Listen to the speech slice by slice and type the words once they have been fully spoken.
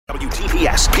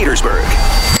WTPS Petersburg.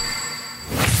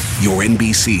 Your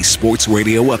NBC Sports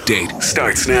Radio update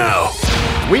starts now.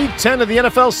 Week 10 of the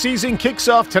NFL season kicks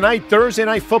off tonight. Thursday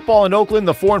Night Football in Oakland.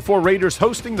 The 4-4 Raiders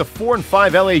hosting the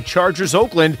 4-5 LA Chargers.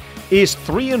 Oakland is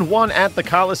 3-1 at the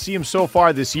Coliseum so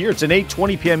far this year. It's an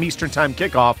 8:20 p.m. Eastern Time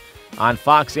kickoff on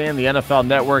Fox and the NFL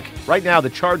Network. Right now, the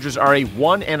Chargers are a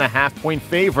 1.5-point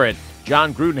favorite.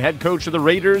 John Gruden, head coach of the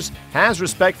Raiders, has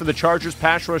respect for the Chargers'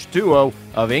 pass rush duo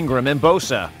of Ingram and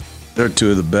Bosa. They're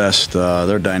two of the best.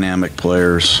 They're dynamic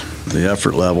players. The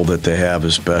effort level that they have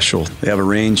is special. They have a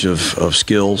range of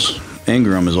skills.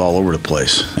 Ingram is all over the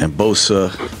place. And Bosa,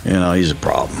 he's a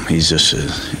problem. He's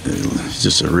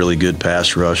just a really good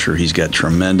pass rusher. He's got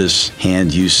tremendous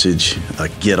hand usage, a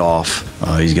get off.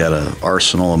 He's got an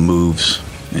arsenal of moves,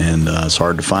 and it's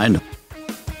hard to find him.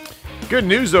 Good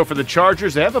news, though, for the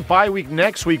Chargers. They have a bye week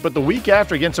next week, but the week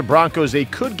after against the Broncos, they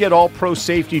could get all-pro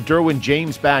safety Derwin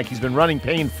James back. He's been running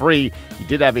pain-free. He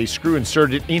did have a screw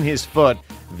inserted in his foot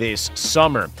this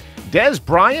summer. Dez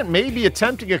Bryant may be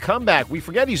attempting a comeback. We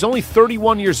forget he's only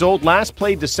 31 years old. Last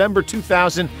played December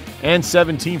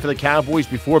 2017 for the Cowboys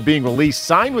before being released.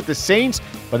 Signed with the Saints,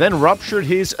 but then ruptured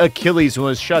his Achilles and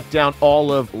was shut down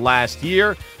all of last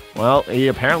year. Well, he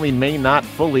apparently may not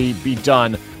fully be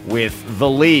done with the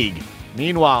league.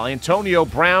 Meanwhile, Antonio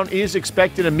Brown is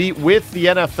expected to meet with the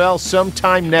NFL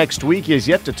sometime next week. He has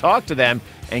yet to talk to them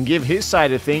and give his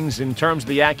side of things in terms of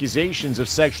the accusations of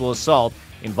sexual assault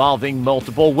involving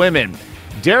multiple women.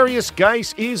 Darius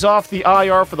Geis is off the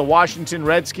IR for the Washington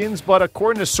Redskins, but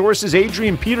according to sources,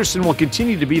 Adrian Peterson will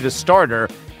continue to be the starter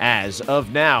as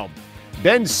of now.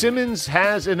 Ben Simmons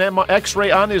has an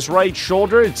X-ray on his right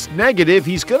shoulder. It's negative.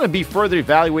 He's going to be further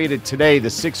evaluated today. The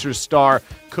Sixers star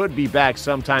could be back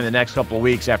sometime in the next couple of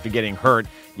weeks after getting hurt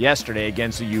yesterday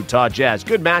against the Utah Jazz.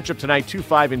 Good matchup tonight,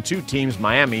 2-5-2 teams.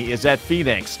 Miami is at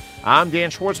Phoenix. I'm Dan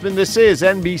Schwartzman. This is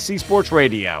NBC Sports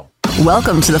Radio.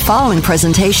 Welcome to the following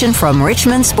presentation from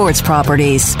Richmond Sports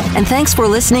Properties. And thanks for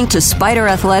listening to Spider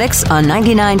Athletics on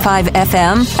 99.5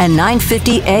 FM and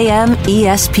 950 AM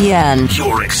ESPN.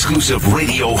 Your exclusive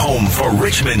radio home for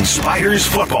Richmond Spiders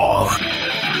football.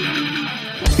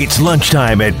 It's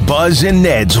lunchtime at Buzz and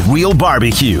Ned's Real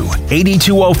Barbecue,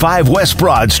 8205 West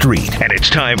Broad Street. And it's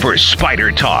time for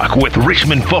Spider Talk with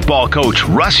Richmond football coach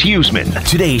Russ Huseman.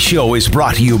 Today's show is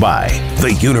brought to you by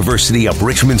the University of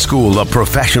Richmond School of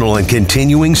Professional and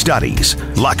Continuing Studies,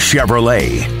 Lux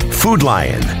Chevrolet, Food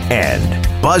Lion, and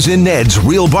Buzz and Ned's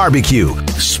Real Barbecue.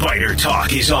 Spider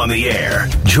Talk is on the air.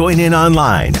 Join in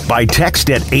online by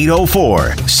text at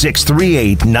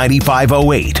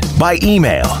 804-638-9508. By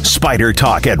email,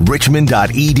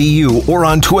 spidertalk@richmond.edu or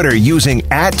on Twitter using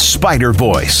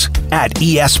 @SpiderVoice,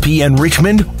 @ESPN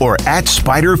Richmond or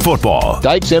 @SpiderFootball.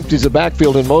 Dykes empties the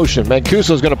backfield in motion.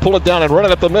 Mancuso's going to pull it down and run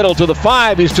it up the middle to the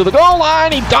 5. He's to the goal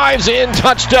line. He dives in.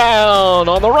 Touchdown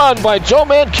on the run by Joe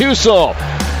Mancuso.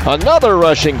 Another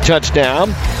rushing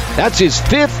touchdown. That's his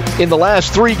 5th in the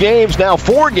last 3 games, now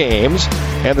 4 games.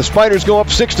 And the Spiders go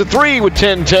up 6-3 with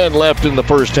 10:10 left in the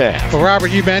first half. Well, Robert,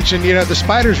 you mentioned, the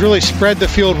Spiders really spread the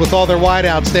field with all their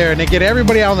wideouts there, and they get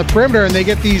everybody out on the perimeter, and they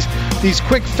get these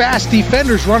quick, fast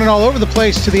defenders running all over the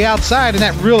place to the outside, and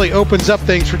that really opens up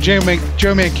things for Joe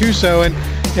Mancuso. And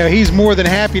he's more than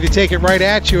happy to take it right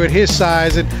at you at his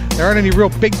size, and there aren't any real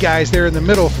big guys there in the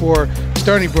middle for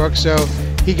Stony Brook, so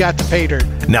he got the pay dirt.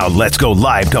 Now let's go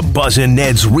live to Buzz and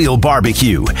Ned's Real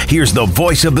Barbecue. Here's the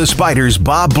voice of the Spiders,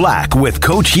 Bob Black, with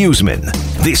Coach Huseman.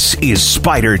 This is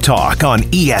Spider Talk on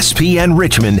ESPN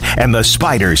Richmond and the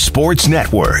Spider Sports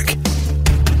Network.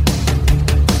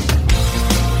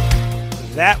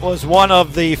 That was one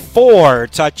of the 4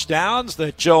 touchdowns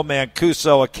that Joe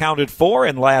Mancuso accounted for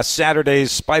in last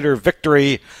Saturday's Spider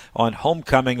victory on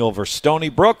homecoming over Stony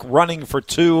Brook, running for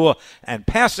 2 and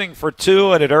passing for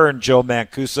 2, and it earned Joe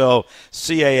Mancuso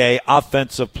CAA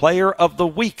Offensive Player of the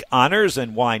Week honors,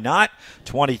 and why not?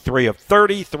 23 of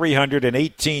 30,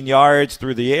 318 yards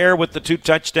through the air with the 2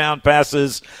 touchdown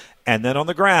passes, and then on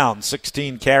the ground,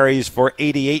 16 carries for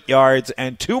 88 yards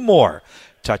and 2 more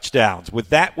touchdowns. With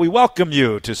that, we welcome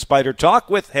you to Spider Talk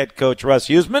with head coach Russ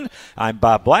Huseman. I'm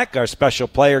Bob Black. Our special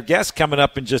player guest coming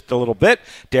up in just a little bit,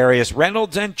 Darius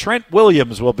Reynolds and Trent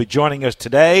Williams will be joining us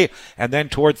today. And then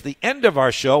towards the end of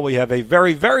our show, we have a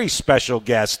very, very special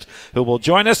guest who will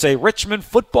join us, a Richmond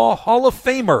Football Hall of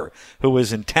Famer who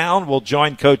is in town. Will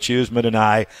join Coach Huseman and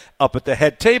I up at the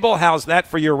head table. How's that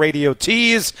for your radio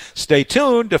tease? Stay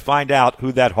tuned to find out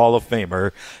who that Hall of Famer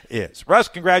is. Russ,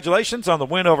 congratulations on the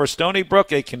win over Stony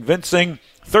Brook, a convincing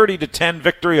 30-10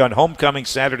 victory on homecoming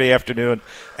Saturday afternoon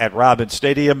at Robins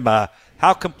Stadium.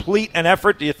 How complete an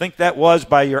effort do you think that was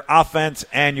by your offense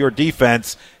and your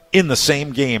defense in the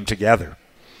same game together.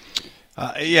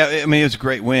 It was a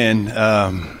great win.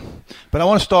 But I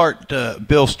want to start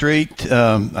Bill Street.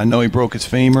 I know he broke his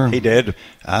femur. He did.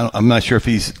 I'm not sure if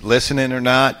he's listening or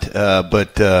not,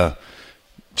 but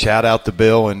shout out to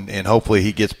Bill, and hopefully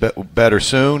he gets better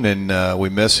soon, and we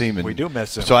miss him. And we do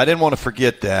miss him. So I didn't want to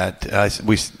forget that.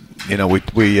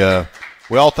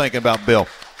 We all thinking about Bill.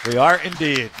 We are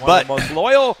indeed. One of the most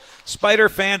loyal Spider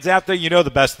fans out there. You know the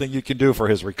best thing you can do for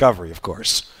his recovery, of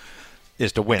course,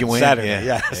 is to win Saturday.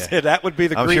 Yes. Yeah. That would be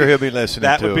the. I'm sure he'll be listening.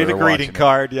 That would be the greeting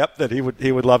card. Yep, that he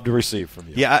would love to receive from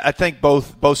you. Yeah, I think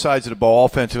both sides of the ball,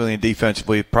 offensively and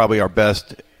defensively, probably our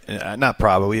best. Not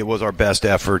probably, it was our best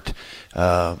effort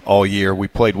all year. We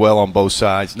played well on both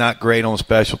sides. Not great on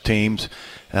special teams.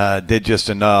 Did just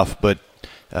enough, but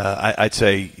I'd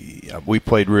say we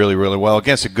played really, really well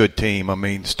against a good team. I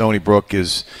mean, Stony Brook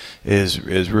is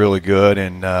really good,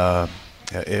 and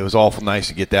it was awful nice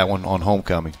to get that one on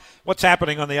homecoming. What's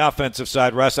happening on the offensive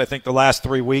side, Russ? I think the last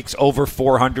 3 weeks, over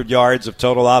 400 yards of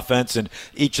total offense in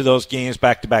each of those games,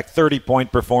 back-to-back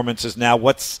 30-point performances now.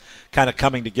 What's kind of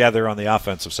coming together on the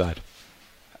offensive side?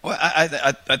 Well,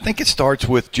 I think it starts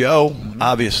with Joe,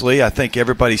 obviously. I think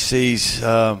everybody sees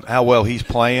how well he's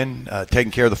playing,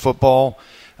 taking care of the football,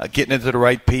 getting it to the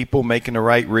right people, making the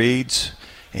right reads.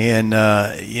 And,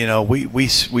 we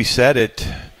said it.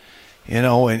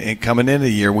 And coming into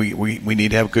the year, we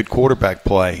need to have good quarterback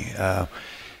play.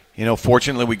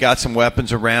 Fortunately, we got some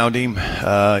weapons around him,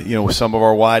 with some of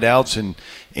our wideouts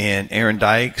and Aaron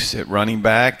Dykes at running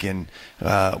back, and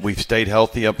we've stayed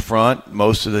healthy up front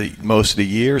most of the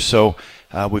year. So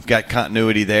we've got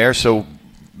continuity there. So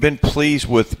been pleased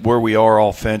with where we are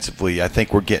offensively. I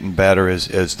think we're getting better as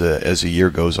the year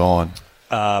goes on.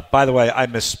 By the way, I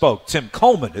misspoke. Tim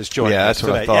Coleman is joining us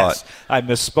today. That's what I thought. Yes, I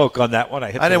misspoke on that one.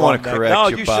 I didn't want to correct you,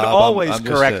 Bob. No, you should always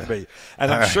correct me.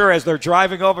 And I'm sure as they're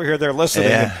driving over here, they're listening.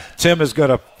 Yeah. And Tim is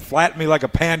going to flatten me like a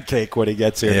pancake when he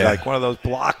gets here, like one of those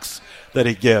blocks that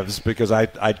he gives, because I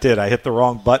hit the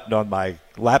wrong button on my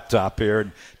laptop here,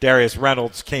 and Darius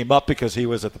Reynolds came up because he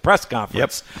was at the press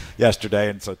conference yesterday.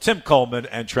 And so Tim Coleman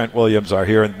and Trent Williams are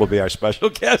here and will be our special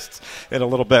guests in a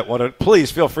little bit.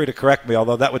 Please feel free to correct me,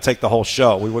 although that would take the whole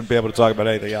show. We wouldn't be able to talk about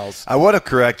anything else. I would have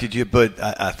corrected you, but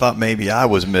I thought maybe I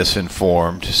was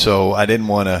misinformed, so I didn't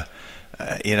want to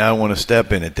I don't want to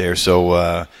step in it there.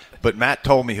 So but Matt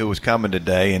told me who was coming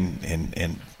today,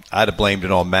 and I'd have blamed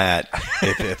it on Matt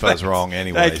if I was wrong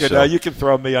anyway. Thank you. So. No, you can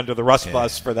throw me under the rust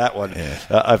bus for that one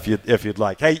if you'd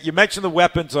like. Hey, you mentioned the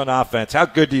weapons on offense. How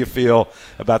good do you feel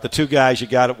about the two guys you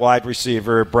got at wide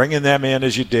receiver, bringing them in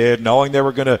as you did, knowing they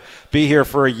were going to be here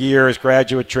for a year as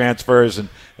graduate transfers, and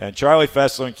Charlie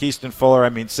Fessler and Keaston Fuller? I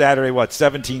mean, Saturday,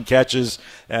 17 catches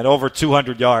and over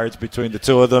 200 yards between the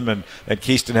two of them, and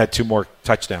Keaston had 2 more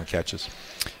touchdown catches.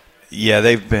 Yeah,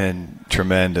 they've been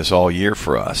tremendous all year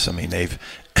for us. I mean, they've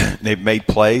made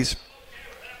plays,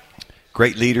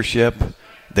 great leadership.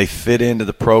 They fit into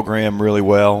the program really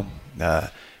well.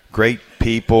 Great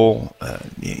people.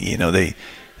 They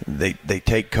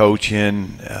take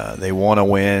coaching. They want to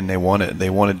win. They want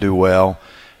to do well.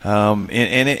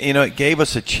 It gave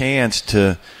us a chance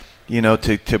to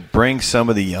bring some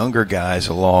of the younger guys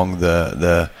along.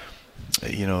 The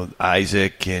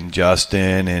Isaac and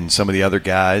Justin and some of the other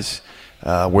guys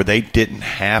where they didn't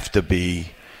have to be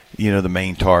the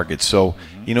main target. So,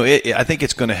 I think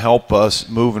it's going to help us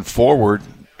moving forward,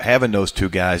 having those two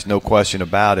guys, no question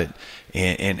about it,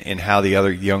 and how the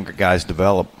other younger guys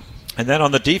develop. And then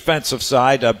on the defensive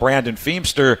side, Brandon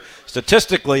Feemster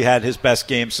statistically had his best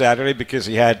game Saturday because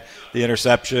he had the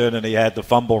interception and he had the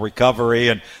fumble recovery.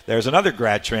 And there's another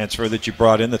grad transfer that you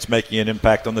brought in that's making an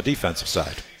impact on the defensive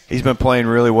side. He's been playing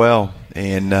really well.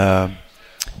 And,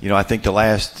 I think the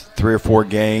last 3 or 4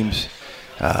 games –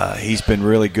 he's been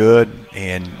really good,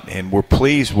 and we're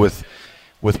pleased with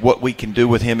what we can do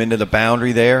with him into the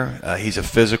boundary there. He's a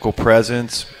physical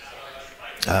presence.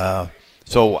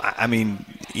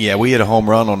 We hit a home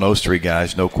run on those 3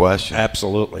 guys, no question.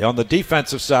 Absolutely. On the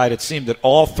defensive side, it seemed that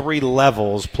all 3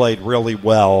 levels played really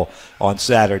well on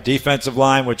Saturday. Defensive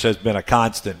line, which has been a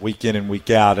constant week in and week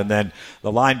out, and then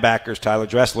the linebackers, Tyler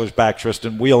Dressler's back,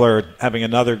 Tristan Wheeler having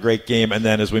another great game, and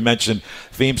then, as we mentioned,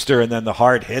 Feemster, and then the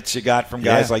hard hits you got from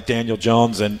guys like Daniel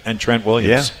Jones and Trent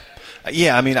Williams.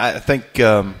 Yeah, I mean, I think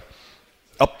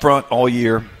up front all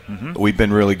year we've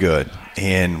been really good,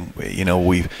 and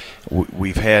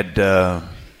we've had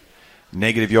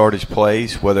negative yardage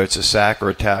plays, whether it's a sack or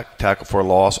a tackle for a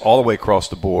loss, all the way across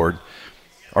the board.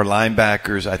 Our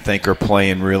linebackers, I think, are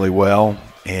playing really well,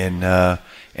 and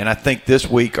I think this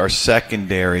week our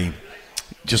secondary,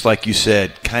 just like you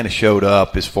said, kind of showed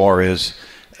up as far as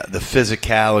the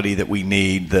physicality that we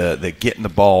need, the getting the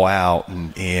ball out,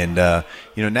 and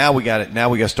now we got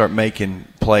to start making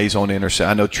plays on intercept.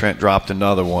 I know Trent dropped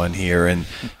another one here, and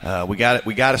we got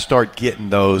to start getting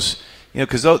those.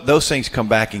 Because those things come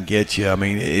back and get you. I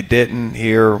mean, it didn't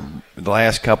here the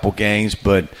last couple games,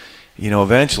 but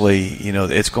eventually,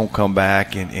 it's going to come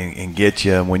back and get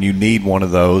you when you need one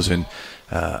of those. And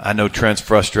I know Trent's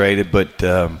frustrated, but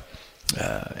those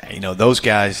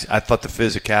guys, I thought the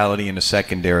physicality in the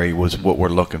secondary was what we're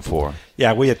looking for.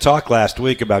 Yeah, we had talked last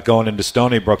week about going into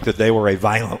Stony Brook that they were a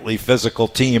violently physical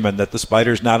team and that the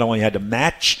Spiders not only had to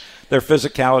match their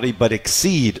physicality but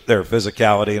exceed their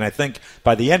physicality. And I think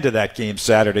by the end of that game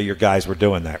Saturday, your guys were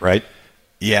doing that, right?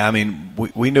 Yeah, I mean,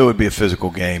 we knew it would be a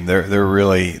physical game. They're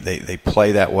really they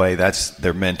play that way. That's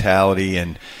their mentality,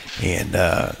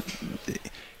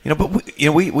 but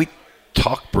we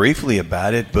talked briefly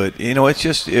about it, but it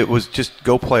was just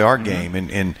go play our game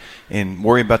and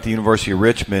worry about the University of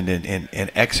Richmond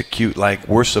and execute like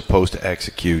we're supposed to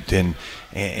execute, and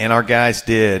our guys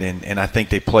did, and I think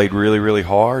they played really, really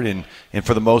hard and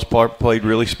for the most part played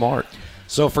really smart.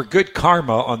 So for good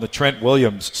karma on the Trent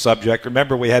Williams subject,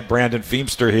 remember we had Brandon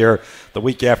Feemster here the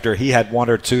week after he had one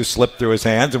or two slip through his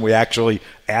hands, and we actually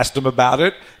asked him about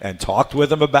it and talked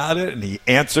with him about it, and he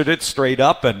answered it straight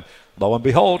up, and lo and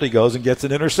behold, he goes and gets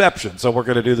an interception. So we're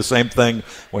going to do the same thing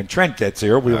when Trent gets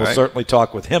here. We will certainly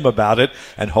talk with him about it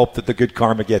and hope that the good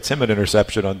karma gets him an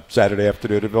interception on Saturday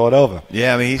afternoon at Villanova.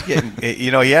 Yeah, I mean, he's getting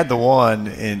he had the one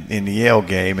in the Yale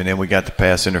game, and then we got the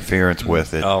pass interference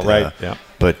with it. Oh, right, yeah.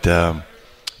 But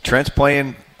Trent's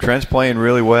playing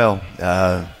really well.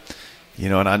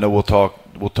 And I know we'll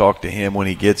talk to him when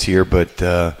he gets here,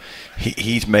 but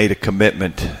he's made a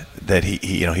commitment that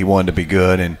he wanted to be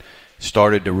good and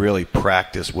started to really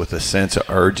practice with a sense of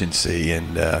urgency,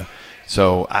 and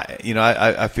so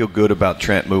I feel good about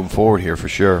Trent moving forward here for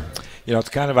sure. It's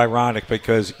kind of ironic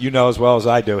because as well as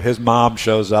I do, his mom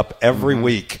shows up every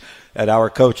week at our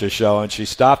coaches show, and she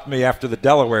stopped me after the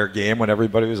Delaware game when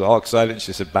everybody was all excited, and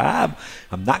she said, "Bob,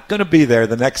 I'm not going to be there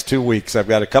the next 2 weeks. I've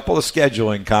got a couple of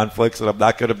scheduling conflicts, and I'm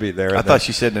not going to be there." And I thought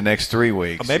she said the next 3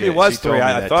 weeks. Maybe it was 3.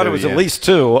 I thought it was at least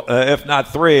 2, if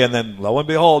not 3. And then, lo and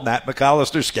behold, Matt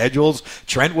McAllister schedules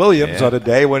Trent Williams on a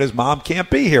day when his mom can't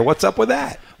be here. What's up with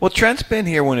that? Well, Trent's been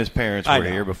here when his parents were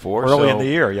here before. Early in the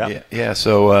year, yeah. Yeah,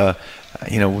 so,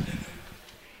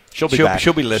 She'll be back.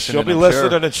 She'll be listening. She'll be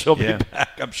listening, and she'll be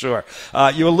back, I'm sure.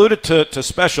 You alluded to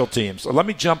special teams. So let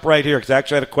me jump right here because I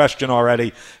actually had a question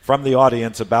already from the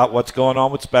audience about what's going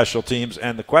on with special teams.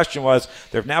 And the question was,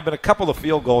 there have now been a couple of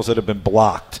field goals that have been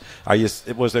blocked.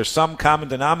 Was there some common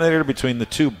denominator between the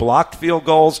 2 blocked field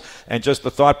goals and just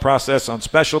the thought process on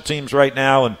special teams right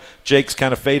now? And Jake's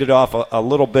kind of faded off a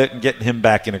little bit and getting him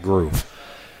back in a groove.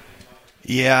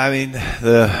 Yeah, I mean,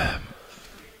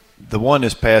 the one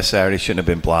this past Saturday shouldn't have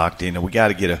been blocked. We got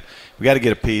to get a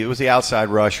piece. It was the outside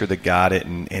rusher that got it,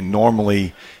 and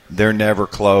normally they're never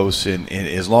close. And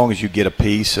as long as you get a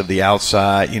piece of the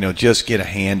outside, just get a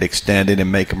hand extended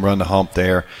and make them run the hump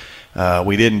there.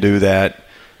 We didn't do that,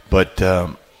 but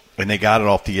and they got it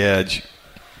off the edge.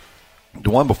 The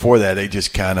one before that, they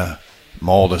just kind of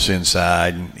mauled us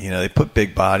inside, and they put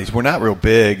big bodies. We're not real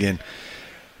big, and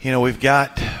we've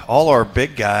got all our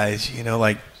big guys.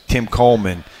 Like Tim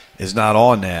Coleman is not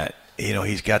on that.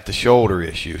 He's got the shoulder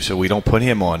issue, so we don't put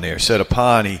him on there.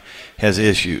 Setapani has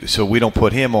issues, so we don't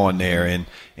put him on there.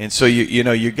 And so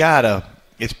you gotta.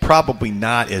 It's probably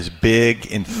not as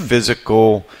big and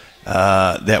physical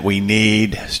that we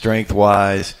need strength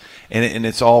wise, and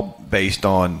it's all based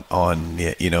on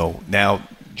now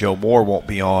Joe Moore won't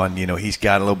be on. He's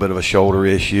got a little bit of a shoulder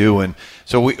issue, and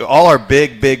so all our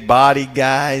big body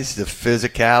guys, the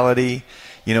physicality.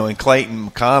 And Clayton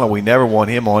McConnell, we never want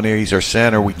him on there. He's our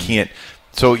center. We can't.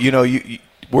 So,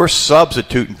 we're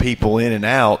substituting people in and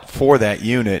out for that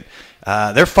unit.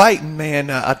 They're fighting, man.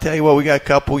 I'll tell you what, we got a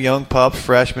couple young pups,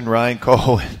 freshmen, Ryan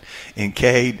Cole and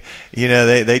Cade.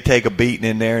 They take a beating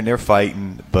in there, and they're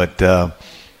fighting. But,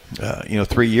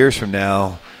 3 years from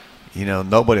now,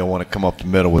 nobody will want to come up the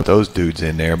middle with those dudes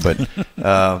in there. But,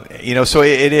 so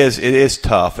it is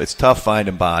tough. It's tough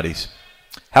finding bodies.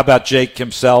 How about Jake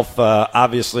himself?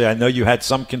 Obviously, I know you had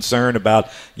some concern about,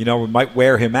 we might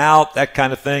wear him out, that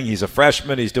kind of thing. He's a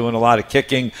freshman. He's doing a lot of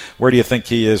kicking. Where do you think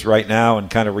he is right now and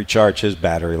kind of recharge his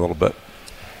battery a little bit?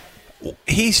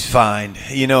 He's fine.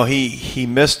 He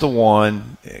missed the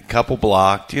one, a couple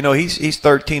blocked. He's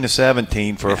 13 to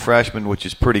 17 for a freshman, which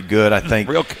is pretty good, I think.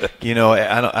 Real good.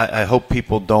 I hope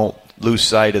people don't lose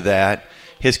sight of that.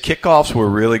 His kickoffs were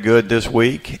really good this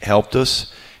week, helped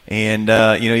us. And,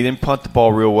 he didn't punt the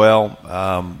ball real well.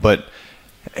 But,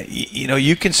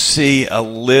 you can see a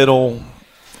little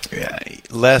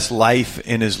less life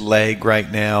in his leg right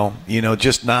now,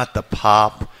 just not the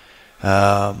pop.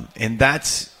 And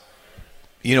that's,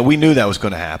 we knew that was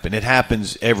going to happen. It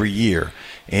happens every year.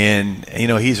 And,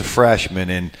 he's a freshman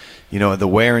and, the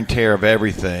wear and tear of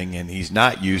everything, and he's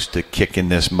not used to kicking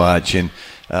this much. And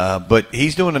but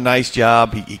he's doing a nice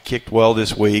job. He kicked well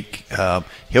this week.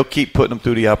 He'll keep putting them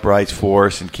through the uprights for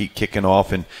us and keep kicking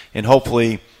off. And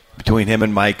hopefully between him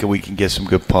and Micah, we can get some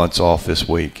good punts off this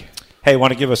week. Hey,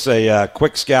 want to give us a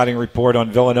quick scouting report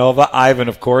on Villanova? Ivan,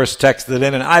 of course, texted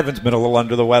in, and Ivan's been a little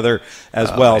under the weather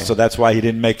as well, so that's why he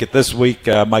didn't make it this week.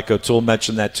 Mike O'Toole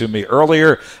mentioned that to me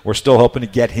earlier. We're still hoping to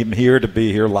get him here to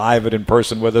be here live and in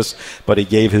person with us, but he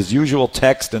gave his usual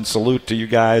text and salute to you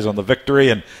guys on the victory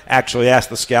and actually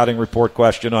asked the scouting report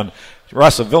question on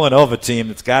Russ, a Villanova team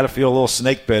that's got to feel a little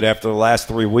snake bit after the last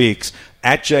 3 weeks.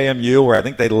 At JMU, where I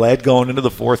think they led going into the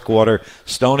fourth quarter.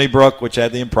 Stony Brook, which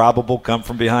had the improbable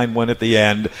come-from-behind win at the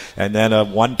end. And then a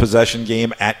one-possession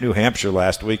game at New Hampshire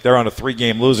last week. They're on a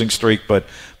 3-game losing streak, but,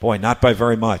 boy, not by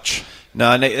very much.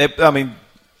 No, and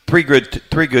three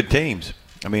good teams.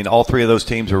 All three of those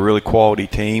teams are really quality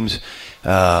teams.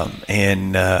 The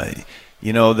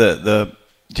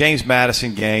James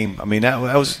Madison game,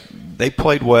 that was they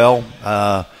played well.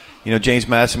 James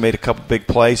Madison made a couple big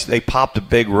plays. They popped a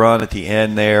big run at the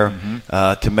end there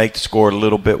to make the score a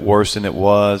little bit worse than it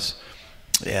was.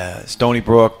 Stony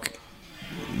Brook,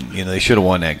 they should have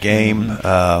won that game.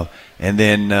 And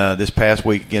then this past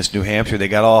week against New Hampshire, they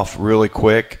got off really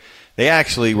quick. They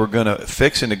actually were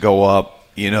fixing to go up,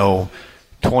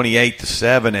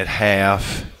 28-7 at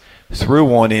half, threw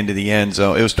one into the end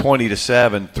zone. It was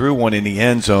 20-7, threw one in the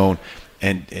end zone.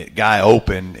 And a guy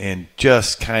open and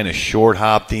just kind of short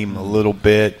hopped him a little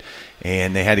bit,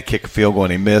 and they had to kick a field goal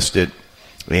and they missed it.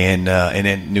 And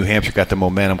then New Hampshire got the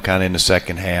momentum kind of in the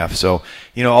second half. So,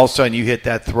 all of a sudden you hit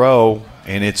that throw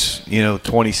and it's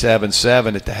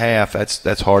 27-7 at the half.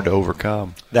 That's hard to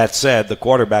overcome. That said, the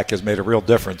quarterback has made a real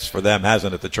difference for them,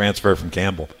 hasn't it? The transfer from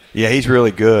Campbell. Yeah, he's really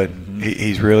good.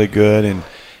 He's really good,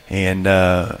 and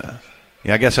I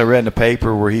guess I read in the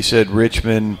paper where he said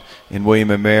Richmond and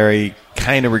William and Mary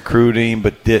kind of recruited him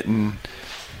but didn't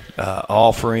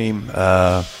offer him.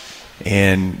 I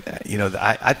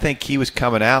think he was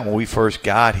coming out when we first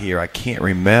got here. I can't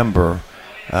remember.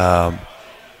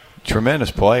 Tremendous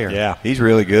player. Yeah. He's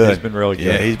really good. He's been really good.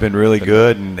 Yeah, he's been really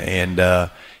good, and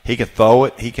he can throw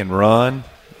it. He can run.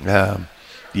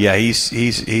 He's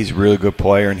a really good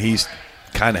player, and he's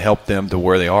kind of helped them to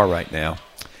where they are right now.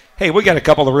 Hey, we got a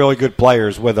couple of really good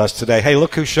players with us today. Hey,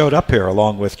 look who showed up here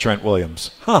along with Trent Williams.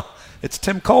 It's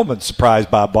Tim Coleman. Surprise,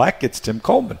 Bob Black. It's Tim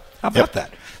Coleman. How about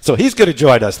that? So he's going to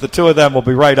join us. The two of them will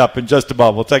be right up in just a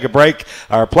moment. We'll take a break.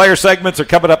 Our player segments are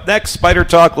coming up next. Spider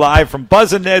Talk live from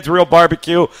Buzz and Ned's Real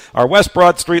Barbecue, our West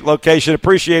Broad Street location.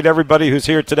 Appreciate everybody who's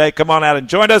here today. Come on out and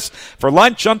join us for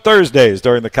lunch on Thursdays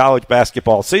during the college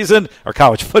basketball season or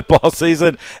college football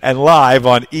season and live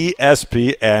on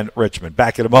ESPN Richmond.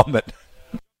 Back in a moment.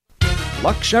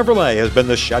 Luck Chevrolet has been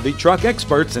the Chevy truck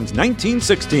expert since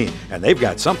 1916, and they've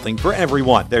got something for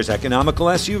everyone. There's economical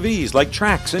SUVs like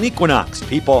Trax and Equinox,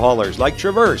 people haulers like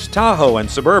Traverse, Tahoe, and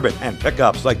Suburban, and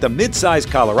pickups like the midsize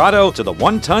Colorado to the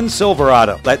 1-ton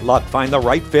Silverado. Let Luck find the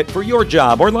right fit for your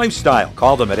job or lifestyle.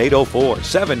 Call them at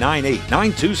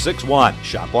 804-798-9261.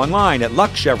 Shop online at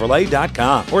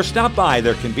luckchevrolet.com or stop by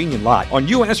their convenient lot on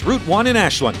U.S. Route 1 in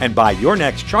Ashland and buy your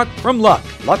next truck from Luck.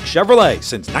 Luck Chevrolet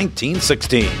since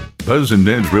 1916. Buzz and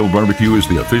Ned's Real Barbecue is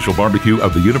the official barbecue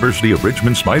of the University of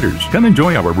Richmond Spiders. Come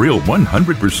enjoy our real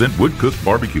 100% wood-cooked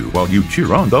barbecue while you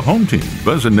cheer on the home team.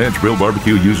 Buzz and Ned's Real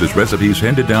Barbecue uses recipes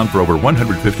handed down for over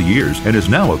 150 years and is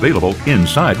now available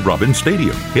inside Robins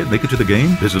Stadium. Can't make it to the game?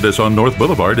 Visit us on North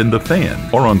Boulevard in the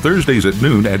Fan or on Thursdays at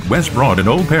noon at West Broad in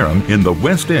Old Parham in the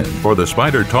West End for the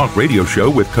Spider Talk radio show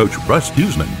with Coach Russ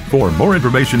Huseman. For more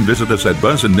information, visit us at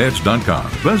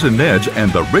buzzandneds.com. Buzz and Ned's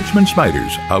and the Richmond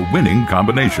Spiders, a winning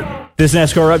combination. This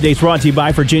NASCAR update is brought to you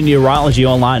by Virginia Urology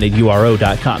online at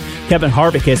URO.com. Kevin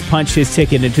Harvick has punched his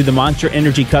ticket into the Monster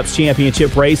Energy Cups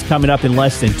Championship race coming up in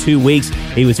less than 2 weeks.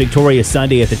 He was victorious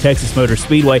Sunday at the Texas Motor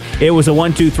Speedway. It was a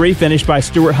 1-2-3 finish by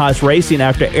Stuart Haas Racing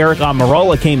after Eric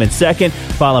Almirola came in second,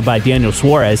 followed by Daniel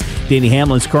Suarez. Denny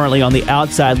Hamlin's currently on the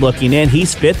outside looking in.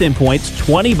 He's fifth in points,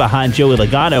 20 behind Joey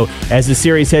Logano as the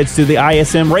series heads to the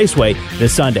ISM Raceway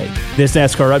this Sunday. This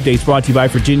NASCAR update is brought to you by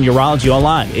Virginia Urology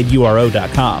online at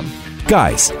URO.com.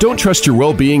 Guys, don't trust your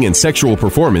well-being and sexual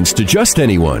performance to just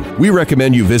anyone. We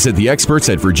recommend you visit the experts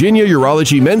at Virginia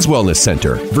Urology Men's Wellness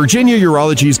Center. Virginia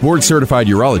Urology's board-certified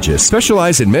urologists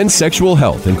specialize in men's sexual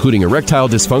health, including erectile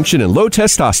dysfunction and low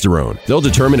testosterone. They'll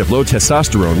determine if low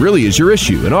testosterone really is your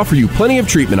issue and offer you plenty of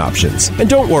treatment options. And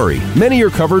don't worry, many are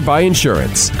covered by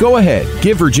insurance. Go ahead,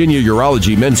 give Virginia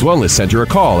Urology Men's Wellness Center a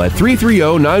call at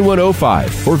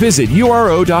 330-9105 or visit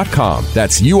uro.com.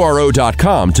 That's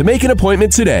uro.com to make an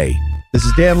appointment today. This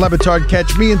is Dan Lebitard.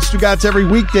 Catch me and Stugatz every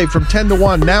weekday from 10 to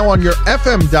 1, now on your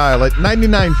FM dial at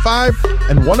 99.5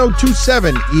 and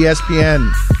 102.7 ESPN.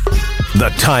 The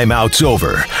timeout's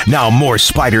over. Now more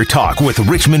Spider Talk with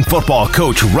Richmond football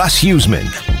coach Russ Huseman.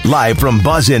 Live from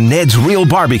Buzz and Ned's Real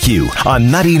Barbecue on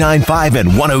 99.5 and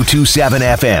 102.7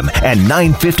 FM and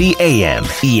 950 AM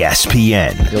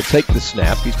ESPN. He'll take the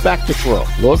snap. He's back to throw.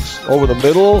 Looks over the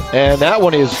middle, and that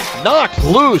one is knocked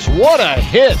loose. What a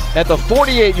hit at the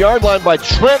 48-yard line by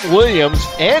Trent Williams.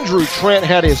 Andrew Trent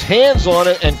had his hands on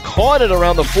it and caught it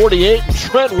around the 48, and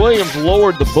Trent Williams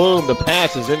lowered the boom. The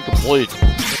pass is incomplete.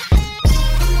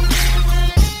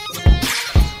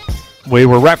 We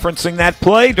were referencing that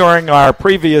play during our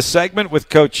previous segment with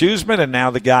Coach Huseman, and now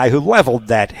the guy who leveled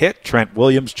that hit, Trent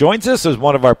Williams, joins us as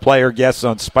one of our player guests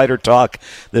on Spider Talk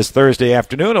this Thursday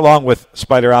afternoon, along with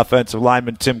Spider offensive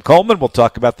lineman Tim Coleman. We'll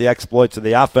talk about the exploits of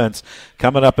the offense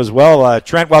coming up as well.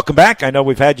 Trent, welcome back. I know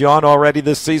we've had you on already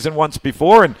this season once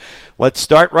before, and let's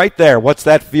start right there. What's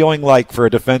that feeling like for a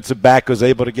defensive back who's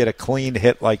able to get a clean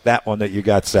hit like that one that you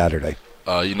got Saturday?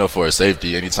 For a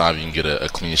safety, anytime you can get a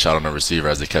clean shot on a receiver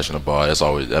as they're catching the ball,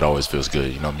 that always feels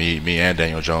good. Me and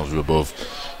Daniel Jones, we were both,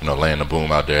 laying the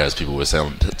boom out there as people were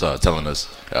telling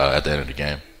us at the end of the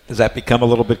game. Does that become a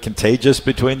little bit contagious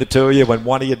between the two of you? When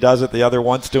one of you does it, the other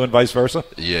wants to, and vice versa?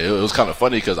 Yeah, it was kind of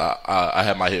funny because I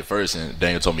had my hit first, and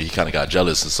Daniel told me he kind of got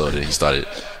jealous, and so then he started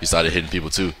hitting people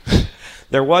too.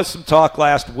 There was some talk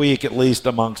last week, at least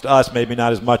amongst us, maybe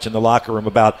not as much in the locker room,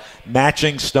 about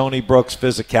matching Stony Brook's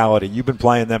physicality. You've been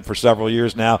playing them for several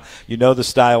years now. You know the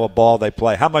style of ball they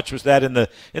play. How much was that in the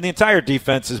entire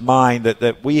defense's mind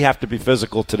that we have to be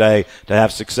physical today to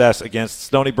have success against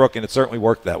Stony Brook, and it certainly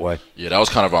worked that way? Yeah, that was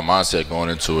kind of our mindset going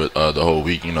into it the whole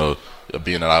week.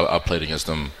 Being that I played against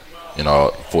them,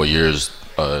 4 years.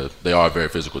 They are a very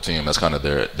physical team. That's kind of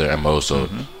their MO. So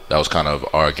that was kind of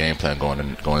our game plan going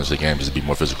into the game, just to be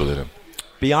more physical than them.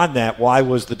 Beyond that, why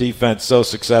was the defense so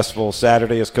successful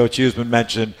Saturday? As Coach Huseman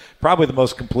mentioned, probably the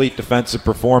most complete defensive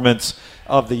performance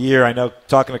of the year. I know,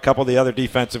 talking to a couple of the other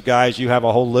defensive guys, you have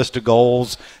a whole list of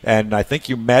goals, and I think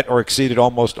you met or exceeded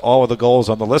almost all of the goals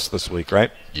on the list this week,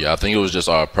 right? Yeah, I think it was just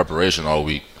our preparation all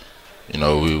week. We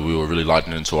were really locked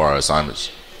into our assignments.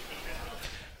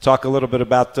 Talk a little bit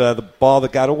about the ball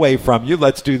that got away from you.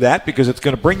 Let's do that because it's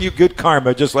going to bring you good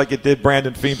karma, just like it did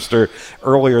Brandon Feemster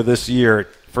earlier this year.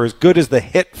 For as good as the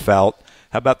hit felt,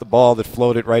 how about the ball that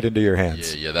floated right into your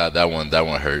hands? Yeah, that one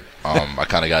hurt. I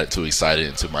kind of got too excited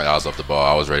and took my eyes off the ball.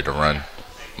 I was ready to run,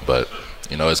 but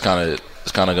it's kind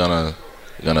of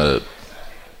gonna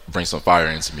bring some fire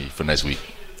into me for next week.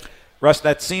 Russ,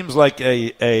 that seems like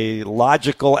a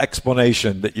logical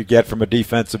explanation that you get from a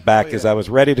defensive back, as I was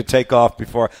ready to take off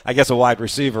before, I guess a wide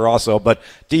receiver also, but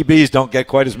DBs don't get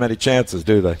quite as many chances,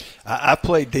 do they? I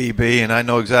played DB, and I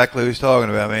know exactly what he's talking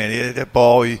about, man. That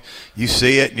ball, you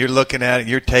see it, and you're looking at it,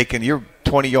 and you're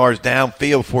 20 yards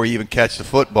downfield before you even catch the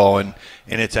football, and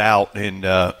it's out. And,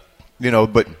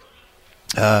 but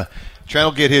Trent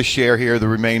will get his share here the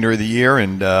remainder of the year,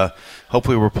 and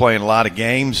hopefully we're playing a lot of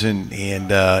games, and he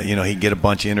can get a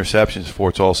bunch of interceptions before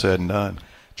it's all said and done.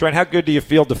 Trent, how good do you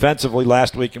feel defensively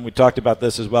last week? And we talked about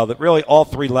this as well, that really all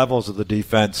three levels of the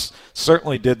defense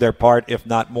certainly did their part, if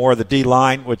not more. The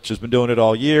D-line, which has been doing it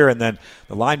all year, and then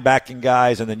the linebacking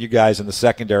guys, and then you guys in the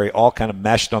secondary all kind of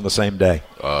meshed on the same day.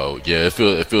 Yeah, it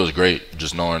feels great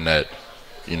just knowing that,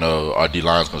 our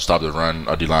D-line's going to stop the run.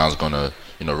 Our D-line's going to,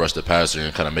 rush the passer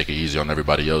and kind of make it easy on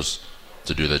everybody else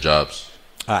to do their jobs.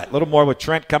 All right, a little more with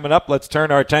Trent coming up. Let's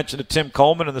turn our attention to Tim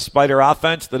Coleman and the Spider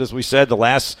offense that, as we said, the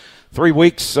last 3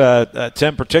 weeks,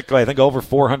 Tim particularly, I think over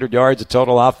 400 yards of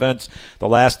total offense the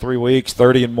last 3 weeks,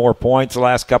 30 and more points the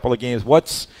last couple of games.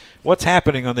 What's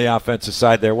happening on the offensive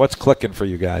side there? What's clicking for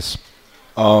you guys?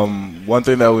 One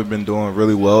thing that we've been doing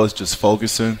really well is just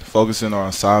focusing on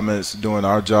assignments, doing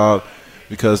our job,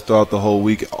 because throughout the whole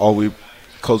week,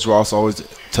 Coach Ross always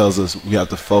tells us we have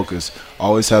to focus.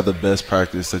 Always have the best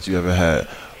practice that you ever had.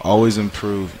 Always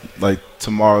improve. Like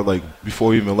tomorrow, before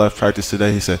we even left practice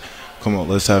today, he said, come on,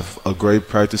 let's have a great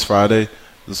practice Friday.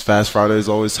 Those fast Fridays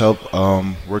always help.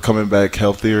 We're coming back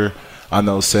healthier. I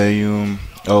know Sayum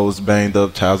was banged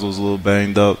up. Taz was a little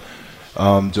banged up.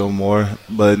 Joe Moore.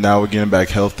 But now we're getting back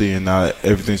healthy, and now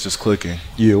everything's just clicking.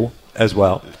 You as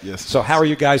well. Yes. So how are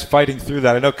you guys fighting through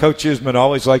that? I know Coach Huseman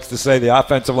always likes to say the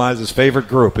offensive line is his favorite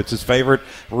group. It's his favorite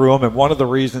room, and one of the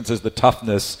reasons is the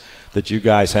toughness that you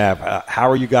guys have. How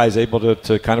are you guys able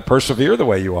to kind of persevere the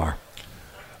way you are?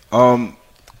 Kind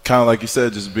of like you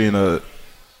said, just being a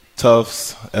tough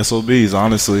SOBs,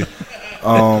 honestly.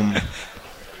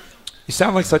 You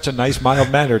sound like such a nice,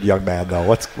 mild-mannered young man, though.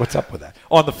 What's up with that?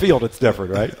 On the field, it's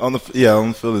different, right? On the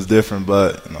field it's different,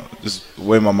 but just the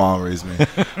way my mom raised me.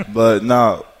 But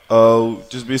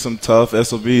just be some tough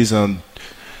SOBs and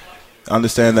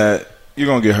understand that you're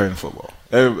gonna get hurt in football.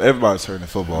 Everybody's hurt in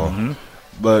football,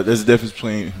 but there's a difference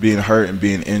between being hurt and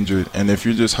being injured. And if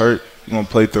you're just hurt, you're gonna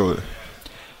play through it.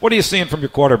 What are you seeing from your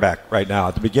quarterback right now?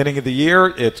 At the beginning of the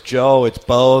year, it's Joe, it's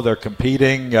Bo. They're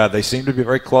competing. They seem to be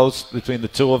very close between the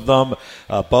two of them.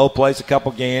 Bo plays a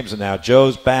couple games, and now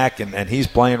Joe's back, and he's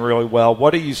playing really well.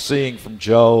 What are you seeing from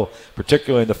Joe,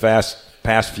 particularly in the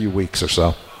past few weeks or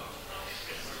so?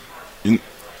 He's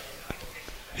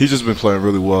just been playing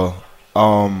really well.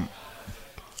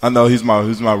 I know he's my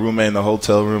roommate in the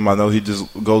hotel room. I know he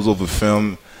just goes over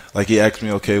film. Like, he asked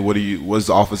me, okay, what's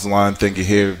the offensive line thinking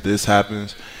here if this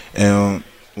happens? And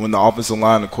when the offensive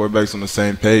line and the quarterback's on the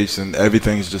same page, then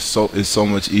everything's just so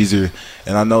much easier.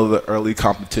 And I know the early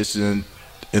competition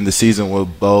in the season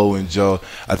with Bo and Joe,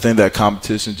 I think that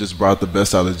competition just brought the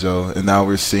best out of Joe. And now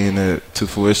we're seeing it to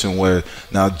fruition where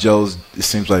now it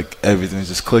seems like everything's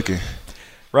just clicking.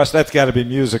 Russ, that's got to be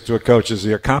music to a coach's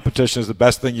ear. Competition is the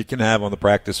best thing you can have on the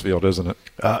practice field, isn't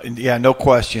it? Yeah, no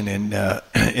question. And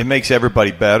it makes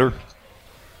everybody better.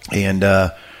 And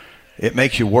it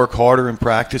makes you work harder in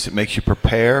practice. It makes you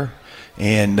prepare.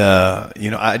 And,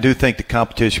 I do think the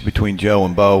competition between Joe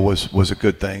and Bo was a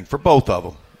good thing for both of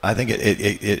them. I think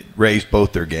it raised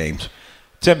both their games.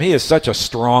 Tim, he is such a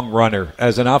strong runner.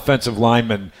 As an offensive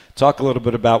lineman, talk a little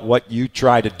bit about what you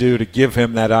try to do to give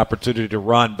him that opportunity to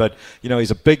run. But,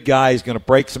 he's a big guy. He's going to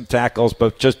break some tackles,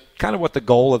 but just kind of what the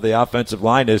goal of the offensive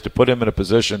line is to put him in a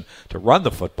position to run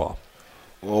the football.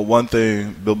 Well, one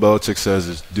thing Bill Belichick says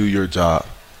is do your job.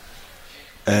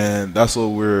 And that's what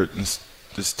we're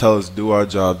just tell us, do our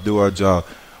job.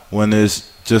 When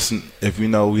it's just, if we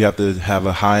know we have to have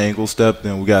a high angle step,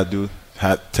 then we got to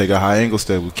take a high angle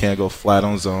step. We can't go flat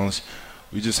on zones.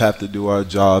 We just have to do our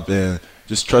job and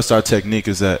just trust our technique.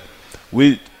 Is that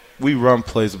we run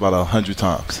plays about 100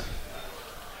 times.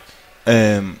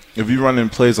 And if you run in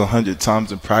plays 100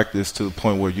 times in practice to the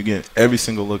point where you get every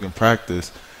single look in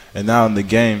practice, and now in the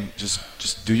game,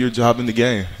 just do your job in the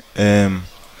game. And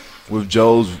with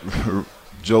Joe's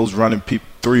running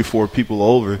 3-4 people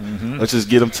over, let's just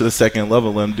get him to the second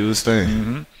level, let him do his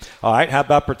thing. All right, how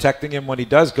about protecting him when he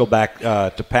does go back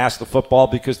to pass the football,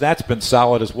 because that's been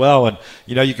solid as well. And,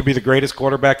 you could be the greatest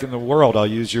quarterback in the world. I'll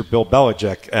use your Bill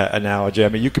Belichick analogy. I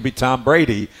mean, you could be Tom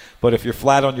Brady, but if you're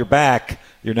flat on your back,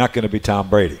 you're not going to be Tom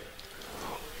Brady.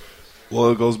 Well,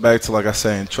 it goes back to, like I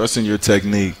said, trusting your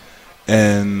technique.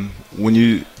 And when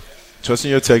you trusting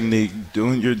your technique,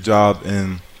 doing your job,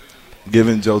 and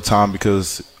giving Joe time,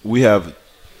 because we have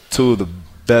two of the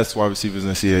best wide receivers in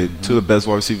the NCAA, two of the best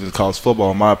wide receivers in college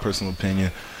football, in my personal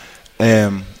opinion.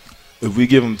 And if we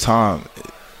give them time,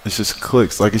 it just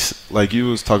clicks. Like you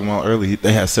was talking about earlier,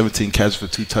 they had 17 catches for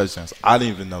 2 touchdowns. I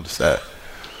didn't even notice that.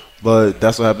 But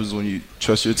that's what happens when you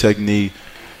trust your technique.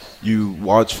 You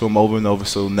watch film over and over,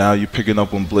 so now you're picking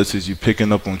up on blitzes, you're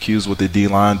picking up on cues, what the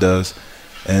D-line does,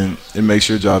 and it makes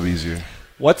your job easier.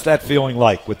 What's that feeling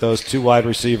like with those two wide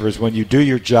receivers when you do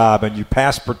your job and you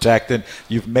pass protect and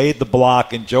you've made the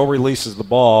block and Joe releases the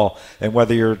ball, and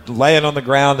whether you're laying on the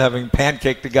ground having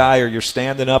pancaked the guy or you're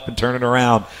standing up and turning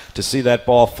around to see that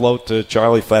ball float to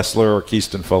Charlie Fessler or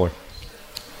Keaston Fuller?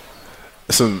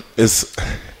 It's an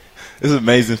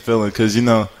amazing feeling because,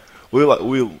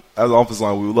 we as an offensive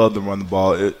line, we love to run the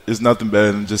ball. It's nothing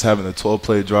better than just having a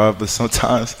 12-play drive, but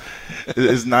sometimes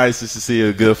it's nice just to see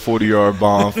a good 40-yard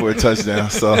bomb for a touchdown.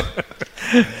 So,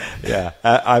 yeah,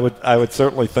 I would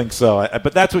certainly think so.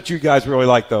 But that's what you guys really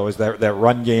like, though, is that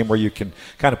run game where you can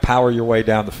kind of power your way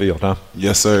down the field, huh?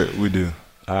 Yes, sir, we do.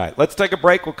 All right, let's take a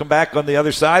break. We'll come back on the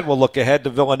other side. We'll look ahead to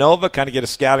Villanova, kind of get a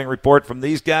scouting report from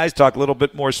these guys, talk a little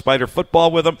bit more Spider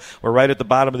football with them. We're right at the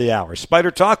bottom of the hour.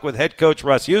 Spider Talk with head coach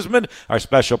Russ Huseman, our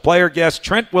special player guest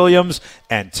Trent Williams,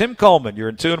 and Tim Coleman. You're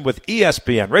in tune with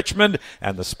ESPN Richmond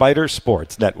and the Spider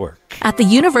Sports Network. At the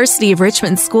University of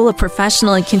Richmond School of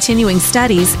Professional and Continuing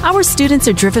Studies, our students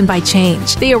are driven by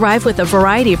change. They arrive with a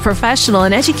variety of professional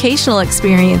and educational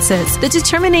experiences, the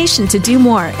determination to do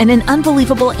more, and an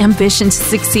unbelievable ambition to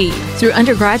succeed. Through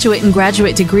undergraduate and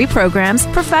graduate degree programs,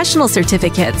 professional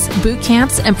certificates, boot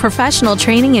camps, and professional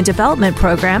training and development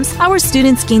programs, our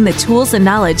students gain the tools and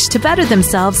knowledge to better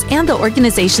themselves and the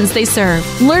organizations they serve.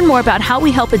 Learn more about how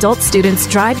we help adult students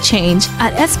drive change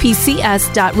at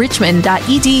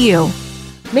spcs.richmond.edu.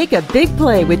 Make a big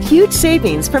play with huge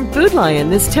savings from Food Lion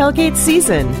this tailgate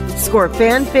season. Score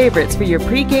fan favorites for your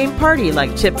pregame party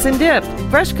like chips and dip,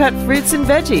 fresh cut fruits and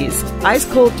veggies, ice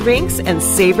cold drinks, and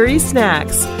savory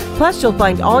snacks. Plus, you'll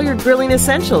find all your grilling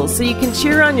essentials so you can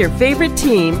cheer on your favorite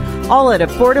team, all at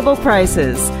affordable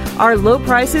prices. Our low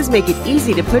prices make it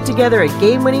easy to put together a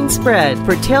game-winning spread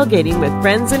for tailgating with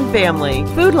friends and family.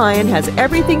 Food Lion has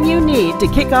everything you need to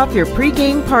kick off your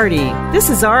pregame party.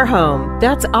 This is our home.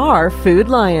 That's our Food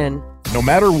Lion. No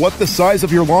matter what the size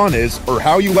of your lawn is or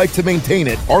how you like to maintain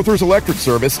it, Arthur's Electric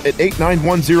Service at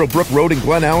 8910 Brook Road in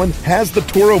Glen Allen has the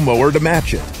Toro mower to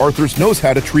match it. Arthur's knows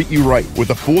how to treat you right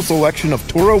with a full selection of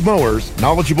Toro mowers,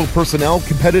 knowledgeable personnel,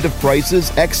 competitive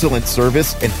prices, excellent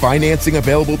service, and financing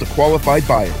available to qualified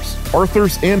buyers.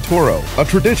 Arthur's and Toro, a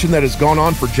tradition that has gone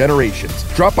on for generations.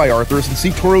 Drop by Arthur's and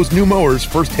see Toro's new mowers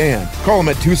firsthand. Call them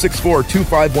at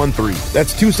 264-2513.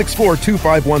 That's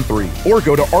 264-2513. Or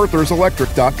go to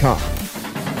arthurselectric.com.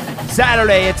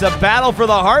 Saturday, it's a battle for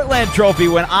the Heartland Trophy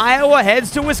when Iowa heads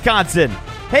to Wisconsin.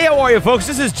 Hey, how are you, folks?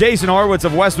 This is Jason Horwitz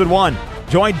of Westwood One.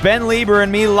 Join Ben Lieber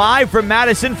and me live from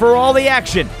Madison for all the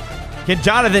action. Can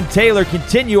Jonathan Taylor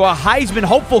continue a Heisman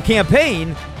hopeful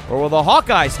campaign, or will the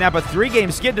Hawkeyes snap a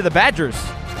 3-game skid to the Badgers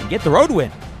and get the road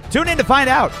win? Tune in to find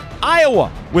out.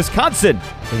 Iowa, Wisconsin.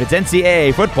 If it's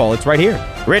NCAA football, it's right here.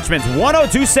 Richmond's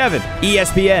 102.7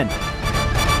 ESPN.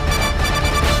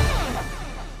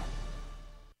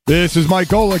 This is Mike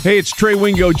Golick. Hey, it's Trey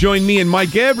Wingo. Join me and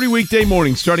Mike every weekday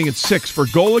morning starting at 6 for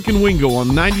Golick and Wingo on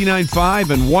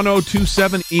 99.5 and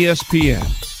 102.7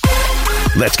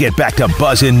 ESPN. Let's get back to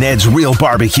Buzz and Ned's Real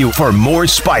Barbecue for more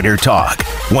Spider Talk.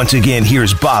 Once again,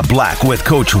 here's Bob Black with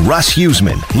Coach Russ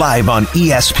Huseman, live on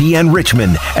ESPN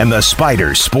Richmond and the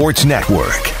Spider Sports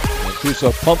Network.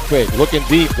 Mancuso pump fake, looking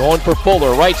deep, going for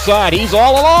Fuller, right side. He's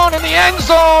all alone in the end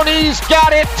zone. He's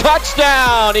got it.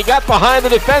 Touchdown. He got behind the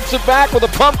defensive back with a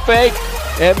pump fake,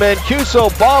 and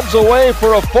Mancuso bombs away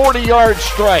for a 40-yard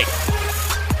strike.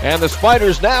 And the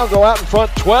Spiders now go out in front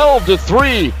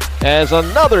 12-3 as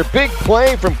another big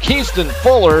play from Keaston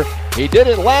Fuller. He did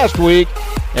it last week,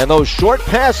 and those short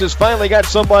passes finally got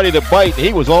somebody to bite.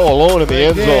 He was all alone in the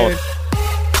end zone.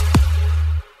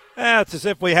 It's as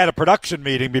if we had a production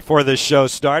meeting before this show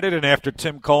started, and after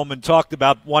Tim Coleman talked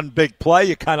about one big play,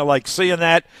 you kind of like seeing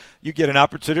that. You get an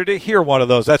opportunity to hear one of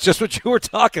those. That's just what you were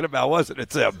talking about, wasn't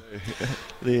it, Tim?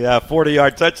 The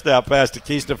 40-yard touchdown pass to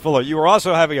Keaston Fuller. You were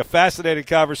also having a fascinating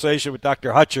conversation with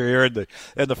Dr. Hutcher here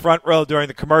in the front row during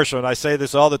the commercial, and I say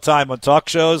this all the time on talk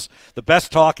shows. The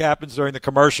best talk happens during the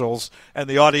commercials, and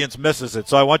the audience misses it.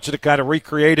 So I want you to kind of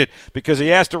recreate it, because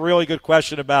he asked a really good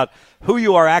question about who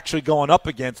you are actually going up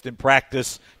against in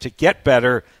practice to get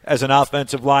better as an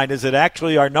offensive line. Is it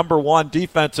actually our number one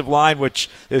defensive line, which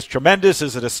is tremendous?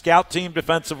 Is it a scout team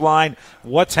defensive line?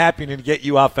 What's happening to get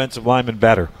you offensive linemen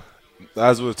better?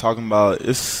 As we were talking about,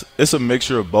 it's a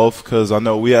mixture of both, because I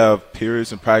know we have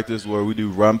periods in practice where we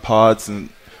do run pods and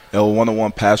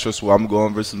one-on-one pass rush where I'm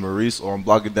going versus Maurice, or I'm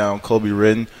blocking down Kobe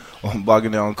Ridden, or I'm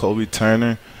blocking down Kobe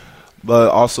Turner.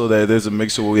 But also there's a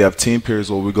mixture where we have team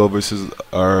periods where we go versus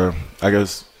our, I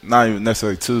guess, not even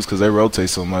necessarily twos because they rotate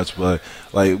so much, but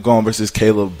like going versus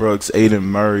Caleb Brooks, Aiden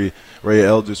Murray, Ray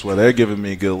Eldridge, where they're giving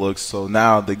me good looks. So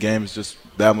now the game is just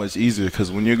that much easier,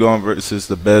 because when you're going versus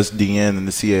the best DN in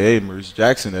the CAA, Maurice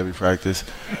Jackson, every practice,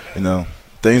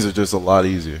 things are just a lot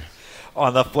easier.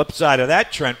 On the flip side of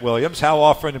that, Trent Williams, how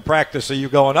often in practice are you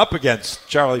going up against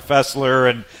Charlie Fessler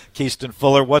and Keaston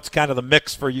Fuller? What's kind of the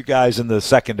mix for you guys in the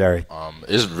secondary?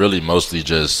 It's really mostly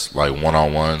just like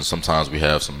one-on-ones. Sometimes we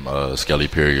have some skelly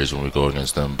periods when we go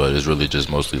against them, but it's really just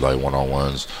mostly like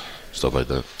one-on-ones, stuff like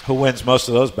that. Who wins most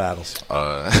of those battles?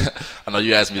 I know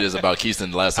you asked me this about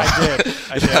Keaston last time.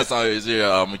 I did. Last time he was here,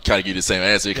 I'm kind of give you the same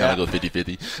answer. You kind of go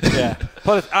 50-50. Yeah.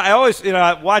 But I always,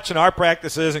 watching our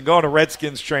practices and going to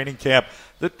Redskins training camp,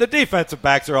 the defensive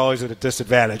backs are always at a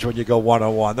disadvantage when you go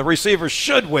one-on-one. The receivers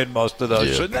should win most of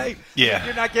those, shouldn't they? Yeah.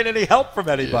 You're not getting any help from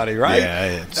anybody, right?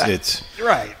 Yeah, it's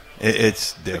right.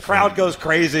 It's different. The crowd goes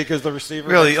crazy because the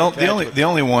receivers. Really, the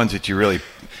only ones that you really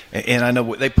And I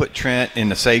know they put Trent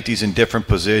and the safeties in different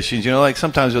positions. Like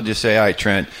sometimes they'll just say, all right,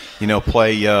 Trent,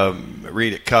 play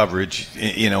read it coverage,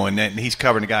 and then he's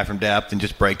covering the guy from depth and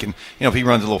just breaking. If he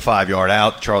runs a little 5-yard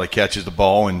out, Charlie catches the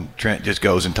ball and Trent just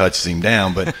goes and touches him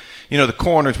down. But, the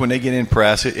corners, when they get in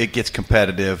press, it gets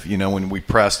competitive, when we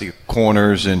press the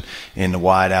corners and the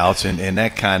wide outs and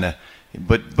that kind of.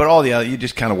 But all the other, you're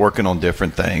just kind of working on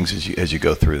different things as you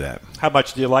go through that. How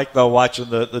much do you like, though, watching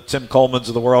the Tim Colemans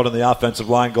of the world and the offensive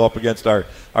line go up against our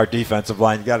defensive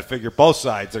line? You got to figure both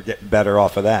sides are getting better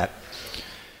off of that.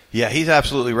 Yeah, he's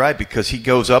absolutely right because he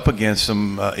goes up against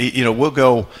some. We'll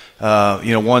go,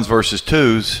 ones versus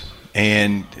twos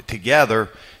and together,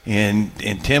 and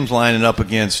Tim's lining up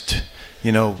against,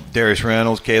 Darius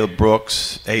Reynolds, Caleb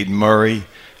Brooks, Aiden Murray,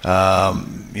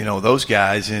 those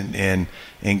guys, and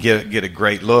get a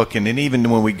great look. And then even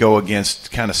when we go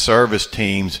against kind of service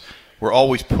teams, we're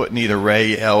always putting either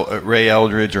Ray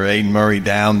Eldridge or Aiden Murray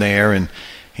down there,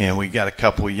 and we got a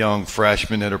couple of young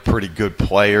freshmen that are pretty good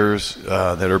players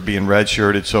that are being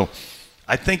redshirted. So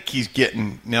I think he's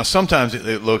getting – now sometimes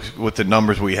it looks with the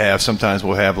numbers we have, sometimes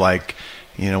we'll have like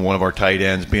one of our tight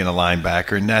ends being a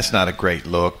linebacker, and that's not a great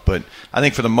look. But I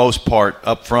think for the most part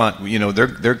up front,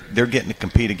 they're getting to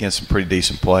compete against some pretty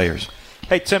decent players.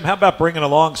 Hey, Tim, how about bringing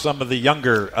along some of the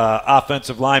younger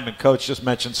offensive linemen? Coach just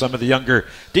mentioned some of the younger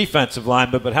defensive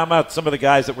linemen, but how about some of the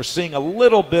guys that we're seeing a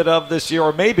little bit of this year,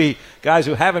 or maybe guys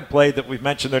who haven't played that we've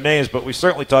mentioned their names, but we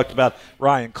certainly talked about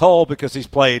Ryan Cole because he's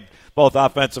played both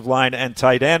offensive line and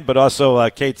tight end, but also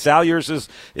Kate Salyers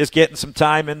is getting some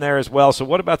time in there as well. So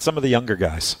what about some of the younger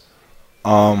guys?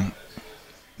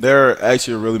 They're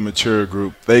actually a really mature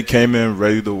group. They came in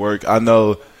ready to work. I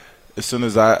know as soon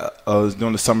as I was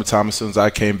doing the summertime, as soon as I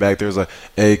came back, there was like,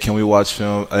 hey, can we watch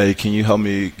film? Hey, can you help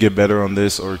me get better on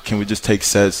this? Or can we just take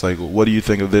sets? Like, what do you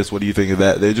think of this? What do you think of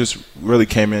that? They just really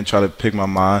came in and tried to pick my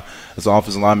mind. As an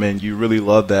offensive lineman, you really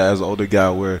love that as an older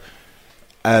guy where,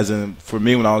 for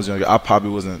me when I was younger, I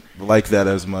probably wasn't like that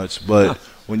as much. But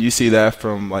when you see that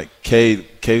from like Kay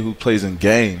who plays in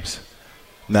games,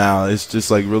 now it's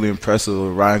just like really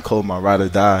impressive. Ryan Cole, my ride or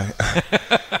die.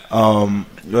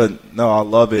 But no, I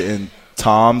love it. And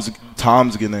Tom's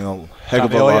getting a heck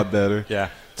of a lot better. Yeah.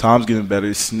 Tom's getting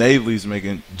better. Snavely's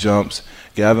making jumps.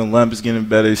 Gavin Lemp is getting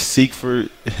better.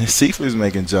 Seifert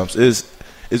making jumps.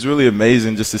 It's really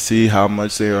amazing just to see how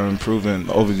much they are improving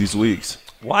over these weeks.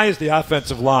 Why is the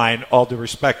offensive line, all due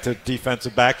respect to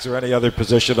defensive backs or any other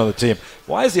position on the team,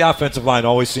 why does the offensive line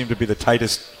always seem to be the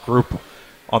tightest group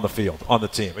on the field, on the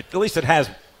team? At least it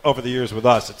has over the years with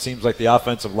us. It seems like the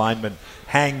offensive linemen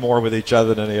hang more with each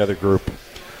other than any other group.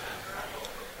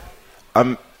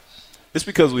 It's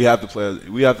because we have to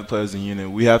play as a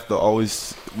unit. We have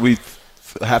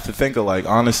to think alike,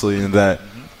 honestly, in that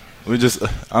we're just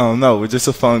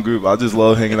a fun group. I just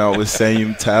love hanging out with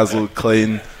Sam, Tazzle,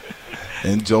 Clayton,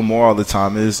 and Joe Moore all the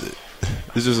time. It's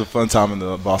just a fun time in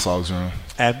the Boss Hogs room.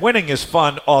 And winning is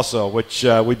fun also, which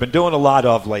we've been doing a lot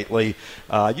of lately.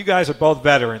 You guys are both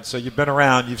veterans, so you've been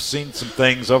around. You've seen some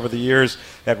things over the years.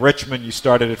 At Richmond, you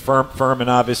started at Furman,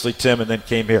 obviously, Tim, and then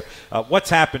came here. What's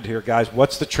happened here, guys?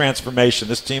 What's the transformation?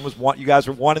 This team you guys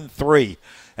were 1-3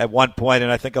 at one point,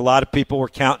 and I think a lot of people were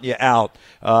counting you out.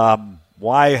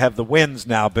 Why have the wins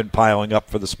now been piling up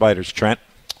for the Spiders, Trent?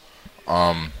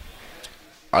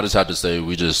 I just have to say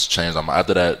we just changed our mind.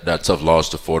 After that tough loss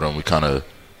to Fordham, we kind of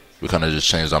just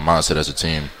changed our mindset as a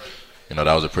team.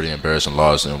 That was a pretty embarrassing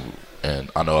loss,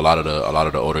 and I know a lot of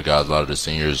the older guys, a lot of the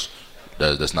seniors,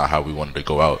 that's not how we wanted to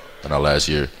go out in our last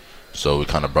year. So we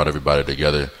kind of brought everybody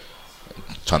together,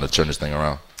 trying to turn this thing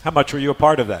around. How much were you a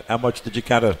part of that? How much did you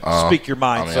kind of speak your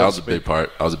mind? I was a big part.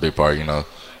 At the beginning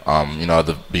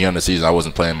of the season, I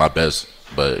wasn't playing my best,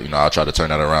 but I tried to turn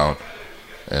that around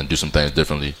and do some things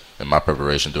differently in my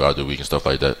preparation throughout the week and stuff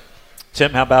like that.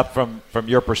 Tim, how about from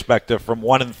your perspective, from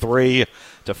 1-3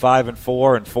 to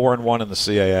 5-4 and 4-1 in the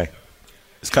CAA?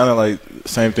 It's kind of like the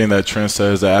same thing that Trent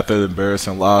says, that after the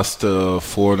embarrassing loss to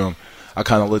Fordham, I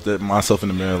kind of looked at myself in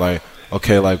the mirror like,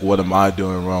 okay, like what am I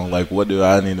doing wrong? Like what do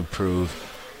I need to prove?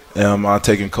 And am I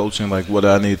taking coaching? Like what do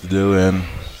I need to do? And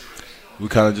we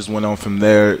kind of just went on from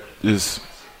there, just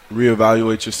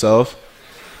reevaluate yourself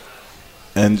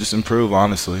and just improve,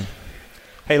 honestly.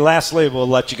 Hey, lastly, we'll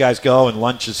let you guys go, and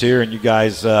lunch is here, and you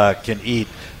guys can eat.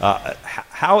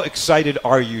 How excited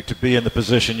are you to be in the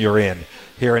position you're in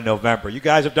here in November? You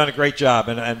guys have done a great job,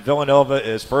 and Villanova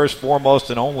is first, foremost,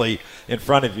 and only in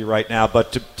front of you right now.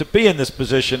 But to be in this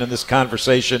position, in this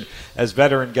conversation as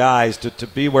veteran guys, to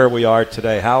be where we are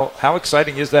today, how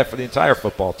exciting is that for the entire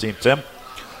football team, Tim?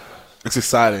 It's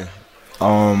exciting.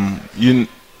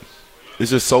 it's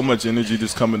just so much energy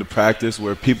just coming to practice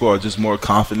where people are just more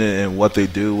confident in what they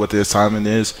do, what their assignment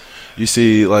is. You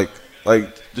see, like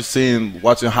just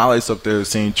watching highlights up there,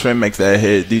 seeing Trent make that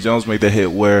hit, D. Jones make that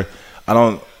hit where I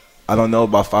don't know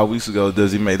about 5 weeks ago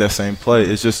does he make that same play.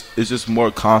 It's just more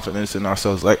confidence in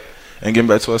ourselves. Like, and getting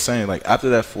back to what I was saying, like after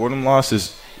that Fordham loss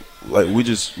is like we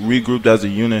just regrouped as a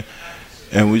unit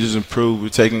and we just improved. We're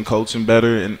taking coaching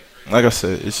better, and like I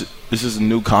said, it's just a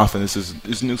new confidence.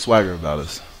 It's new swagger about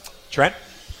us. Trent?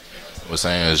 What I'm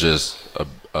saying is just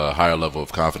a higher level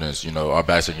of confidence. You know, our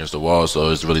back's against the wall, so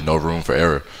there's really no room for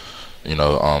error. You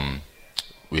know,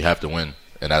 we have to win,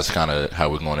 and that's kind of how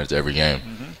we're going into every game.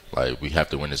 Mm-hmm. Like, we have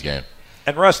to win this game.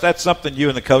 And, Russ, that's something you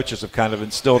and the coaches have kind of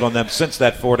instilled on them since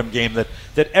that Fordham game,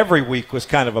 that every week was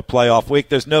kind of a playoff week.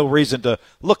 There's no reason to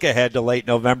look ahead to late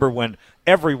November when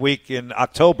every week in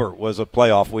October was a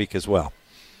playoff week as well.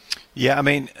 Yeah, I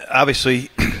mean, obviously,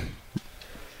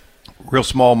 real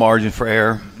small margin for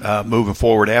error moving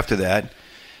forward after that.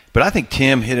 But I think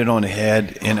Tim hit it on the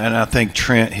head, and I think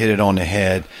Trent hit it on the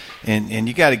head. And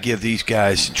you got to give these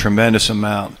guys a tremendous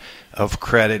amount of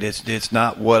credit. It's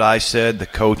not what I said, the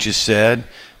coaches said.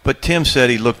 But Tim said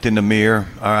he looked in the mirror,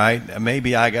 all right,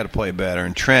 maybe I got to play better.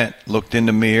 And Trent looked in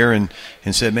the mirror and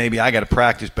said, maybe I got to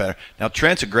practice better. Now,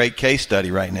 Trent's a great case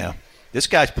study right now. This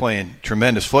guy's playing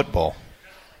tremendous football.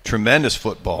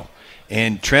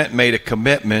 And Trent made a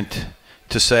commitment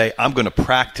to say, I'm going to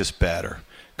practice better.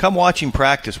 Come watch him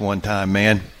practice one time,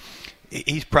 man.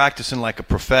 He's practicing like a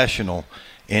professional,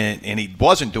 and he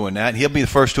wasn't doing that. He'll be the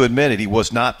first to admit it. He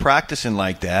was not practicing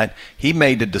like that. He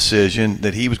made the decision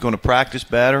that he was going to practice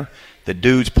better. The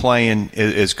dude's playing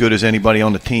as good as anybody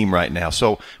on the team right now.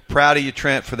 So proud of you,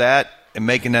 Trent, for that and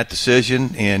making that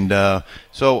decision. And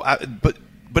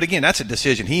But again, that's a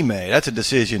decision he made. That's a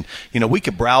decision. You know, we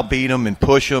could browbeat him and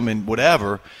push him and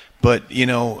whatever, but you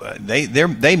know,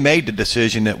 they made the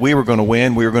decision that we were going to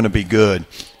win. We were going to be good.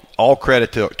 All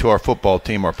credit to our football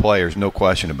team, our players, no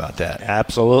question about that.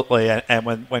 Absolutely. And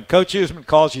when Coach Huseman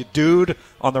calls you dude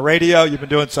on the radio, you've been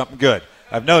doing something good.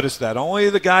 I've noticed that. Only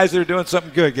the guys that are doing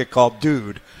something good get called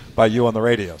dude by you on the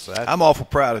radio. So I'm awful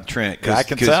proud of Trent. I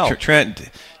can tell.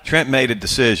 Trent made a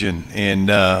decision,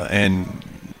 and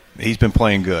he's been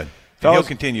playing good. And he'll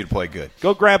continue to play good.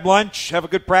 Go grab lunch, have a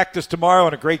good practice tomorrow,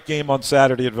 and a great game on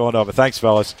Saturday at Villanova. Thanks,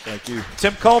 fellas. Thank you.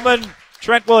 Tim Coleman,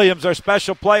 Trent Williams, our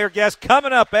special player guest.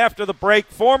 Coming up after the break,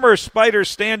 former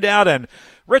Spiders standout and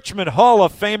Richmond Hall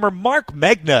of Famer Marc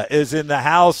Megna is in the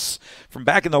house from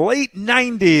back in the late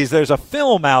 90s. There's a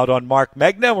film out on Marc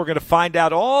Megna. We're going to find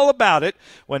out all about it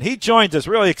when he joins us.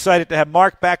 Really excited to have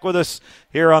Marc back with us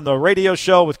here on the radio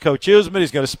show with Coach Huseman.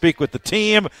 He's going to speak with the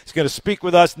team. He's going to speak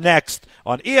with us next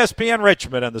on ESPN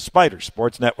Richmond and the Spiders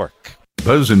Sports Network.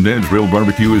 Buzz and Ned's Real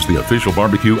Barbecue is the official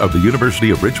barbecue of the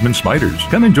University of Richmond Spiders.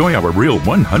 Come enjoy our real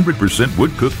 100%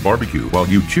 wood-cooked barbecue while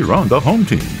you cheer on the home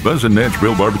team. Buzz and Ned's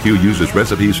Real Barbecue uses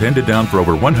recipes handed down for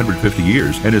over 150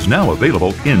 years and is now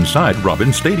available inside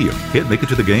Robins Stadium. Can't make it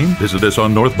to the game? Visit us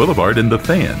on North Boulevard in the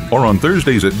Fan or on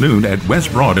Thursdays at noon at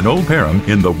West Broad in Old Parham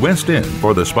in the West End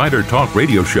for the Spider Talk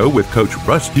radio show with Coach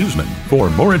Russ Huseman. For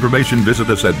more information,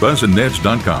 visit us at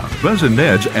buzzandneds.com. Buzz and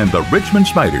Ned's and the Richmond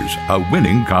Spiders, a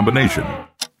winning combination.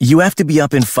 You have to be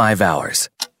up in 5 hours,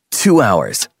 2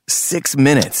 hours, 6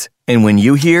 minutes. And when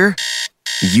you hear,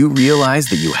 you realize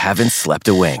that you haven't slept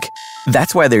a wink.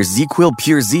 That's why there's ZzzQuil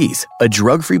Pure Z's, a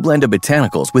drug-free blend of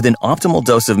botanicals with an optimal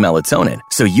dose of melatonin,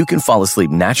 so you can fall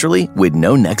asleep naturally with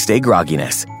no next-day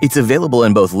grogginess. It's available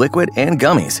in both liquid and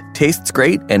gummies, tastes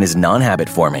great, and is non-habit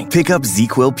forming. Pick up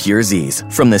ZzzQuil Pure Z's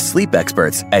from the sleep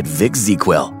experts at Vicks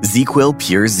ZzzQuil. ZzzQuil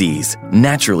Pure Z's,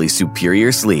 naturally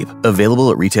superior sleep.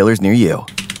 Available at retailers near you.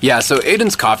 Yeah, so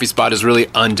Aiden's coffee spot is really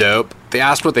undope. They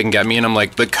asked what they can get me, and I'm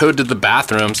like, the code to the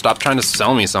bathroom. Stop trying to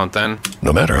sell me something.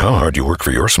 No matter how hard you work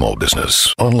for your small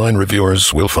business, online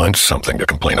reviewers will find something to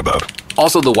complain about.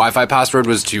 Also, the Wi-Fi password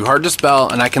was too hard to spell,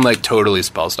 and I can, totally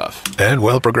spell stuff. And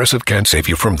while Progressive can't save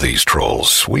you from these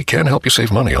trolls, we can help you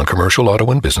save money on commercial, auto,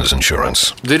 and business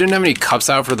insurance. They didn't have any cups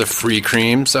out for the free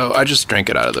cream, so I just drank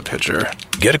it out of the pitcher.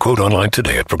 Get a quote online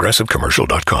today at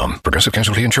ProgressiveCommercial.com. Progressive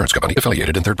Casualty Insurance Company,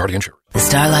 affiliated and third-party insurer. The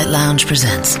Starlight Lounge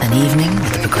presents An Evening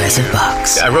with the Progressive Box.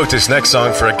 I wrote this next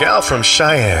song for a gal from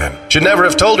Cheyenne. Should never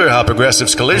have told her how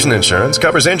Progressive's collision insurance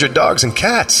covers injured dogs and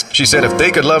cats. She said if they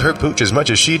could love her pooch as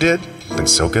much as she did, then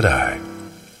so could I.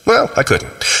 Well, I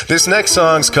couldn't. This next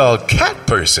song's called Cat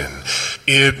Person.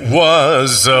 It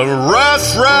was a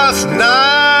rough, rough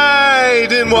night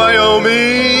in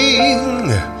Wyoming.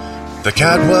 The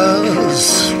cat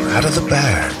was out of the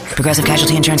bag. Progressive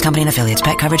Casualty Insurance Company and Affiliates.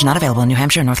 Pet coverage not available in New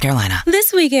Hampshire and North Carolina.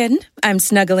 This weekend, I'm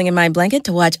snuggling in my blanket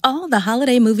to watch all the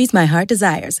holiday movies my heart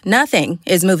desires. Nothing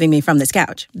is moving me from this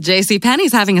couch.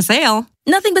 JCPenney's having a sale.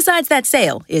 Nothing besides that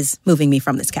sale is moving me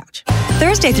from this couch.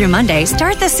 Thursday through Monday,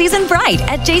 start the season bright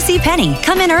at JCPenney.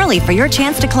 Come in early for your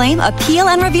chance to claim a Peel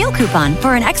and Reveal coupon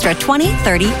for an extra 20,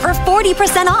 30, or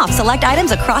 40% off select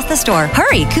items across the store.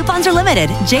 Hurry, coupons are limited.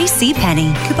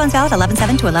 JCPenney. Coupons valid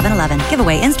 11/7 to 11/11.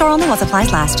 Giveaway in-store only while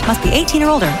supplies last. Must be 18 or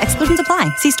older. Exclusions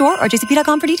apply. See store or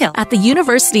jcp.com for details. At the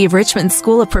University of Richmond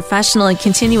School of Professional and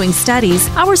Continuing Studies,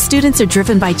 our students are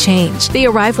driven by change. They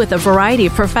arrive with a variety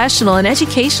of professional and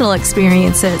educational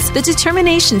experiences, the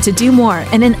determination to do more,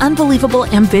 and an unbelievable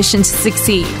ambition to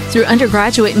succeed. Through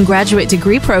undergraduate and graduate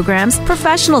degree programs,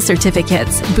 professional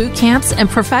certificates, boot camps, and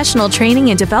professional training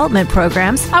and development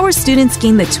programs, our students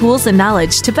gain the tools and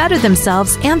knowledge to better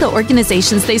themselves and the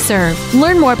organizations they serve.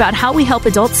 Learn more about how we help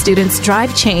adult students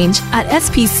drive change at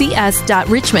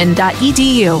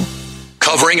spcs.richmond.edu.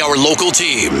 Covering our local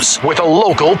teams with a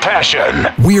local passion.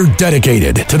 We're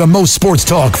dedicated to the most sports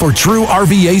talk for true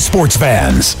RVA sports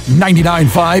fans.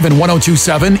 99.5 and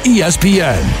 102.7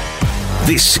 ESPN.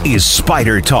 This is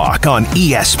Spider Talk on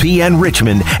ESPN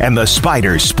Richmond and the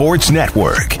Spider Sports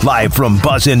Network. Live from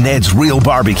Buzz and Ned's Real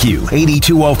Barbecue,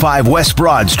 8205 West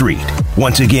Broad Street.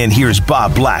 Once again, here's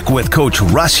Bob Black with Coach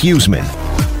Russ Huseman.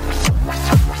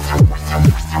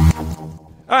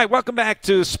 All right, welcome back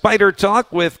to Spider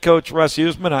Talk with Coach Russ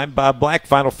Huseman. I'm Bob Black.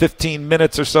 Final 15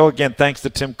 minutes or so. Again, thanks to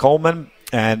Tim Coleman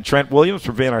and Trent Williams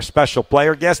for being our special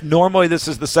player guest. Normally, this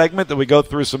is the segment that we go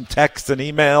through some texts and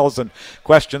emails and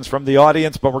questions from the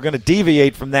audience, but we're going to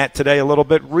deviate from that today a little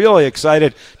bit. Really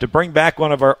excited to bring back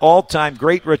one of our all-time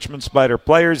great Richmond Spider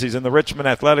players. He's in the Richmond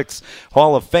Athletics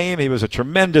Hall of Fame. He was a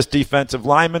tremendous defensive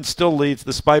lineman, still leads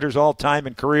the Spiders all-time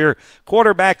in career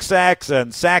quarterback sacks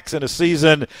and sacks in a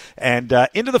season, and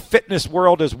into the fitness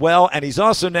world as well. And he's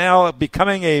also now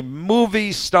becoming a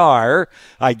movie star,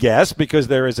 I guess, because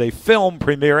there is a film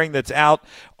premiering that's out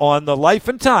on the life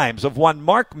and times of one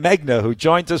Marc Megna, who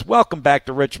joins us. Welcome back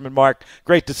to Richmond, Marc.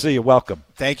 Great to see you. Welcome.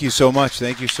 Thank you so much.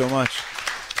 Thank you so much.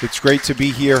 It's great to be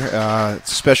here.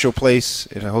 It's a special place.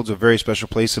 It holds a very special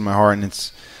place in my heart,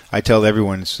 and I tell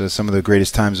everyone it's some of the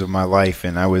greatest times of my life.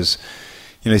 And I was,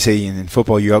 they say in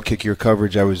football you outkick your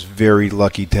coverage. I was very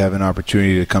lucky to have an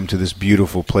opportunity to come to this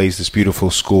beautiful place, this beautiful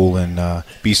school, and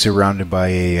be surrounded by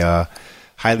a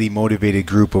highly motivated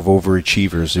group of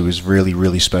overachievers. It was really,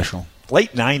 really special.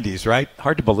 Late 90s, right?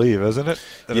 Hard to believe, isn't it?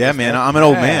 Yeah, man. I'm an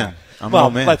old man. I'm an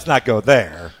old man. Let's not go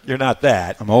there. You're not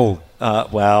that. I'm old.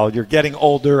 Well, you're getting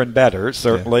older and better,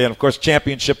 certainly. Yeah. And, of course,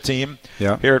 championship team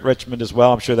here at Richmond as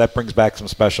well. I'm sure that brings back some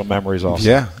special memories also.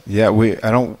 Yeah. I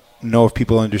don't know if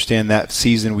people understand that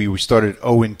season. We started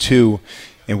 0-2,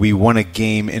 and we won a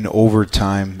game in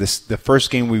overtime. The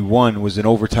first game we won was in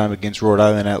overtime against Rhode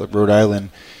Island at Rhode Island.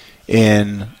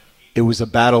 And it was a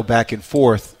battle back and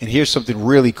forth. And here's something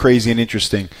really crazy and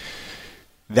interesting.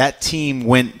 That team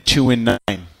went 2-9,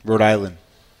 Rhode Island.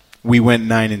 We went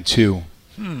 9-2.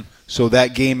 So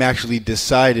that game actually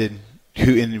decided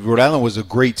who. And Rhode Island was a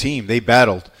great team. They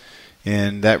battled,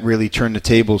 and that really turned the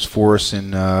tables for us.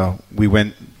 And we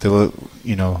went the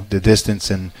distance,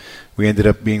 and we ended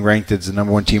up being ranked as the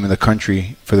number one team in the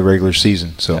country for the regular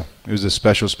season. So it was a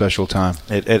special, special time.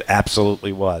 It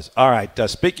absolutely was. All right,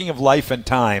 speaking of life and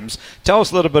times, tell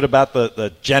us a little bit about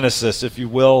the genesis, if you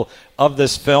will, of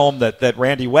this film that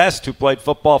Randy West, who played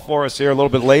football for us here a little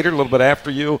bit later, a little bit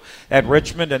after you at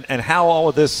Richmond, and how all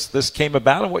of this came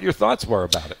about and what your thoughts were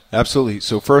about it. Absolutely.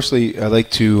 So firstly, I'd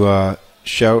like to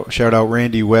shout out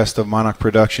Randy West of Monarch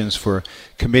Productions for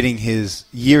committing his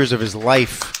years of his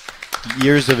life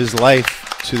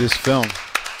to this film.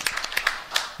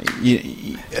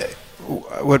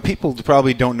 What people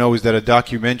probably don't know is that a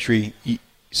documentary,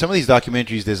 some of these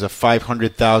documentaries, there's a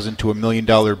 $500,000 to $1 million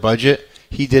budget.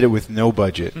 He did it with no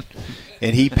budget.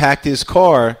 And he packed his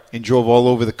car and drove all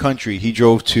over the country. He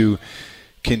drove to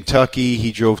Kentucky.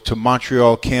 He drove to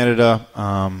Montreal, Canada,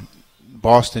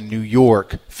 Boston, New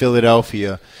York,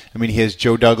 Philadelphia. I mean, he has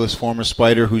Joe Douglas, former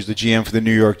Spider, who's the GM for the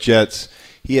New York Jets.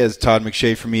 He has Todd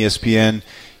McShay from ESPN.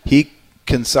 He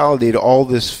consolidated all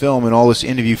this film and all this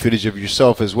interview footage of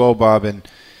yourself as well, Bob, and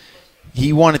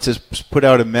he wanted to put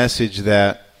out a message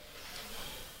that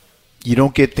you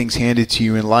don't get things handed to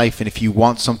you in life, and if you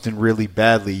want something really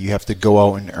badly, you have to go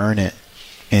out and earn it.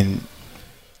 And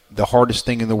the hardest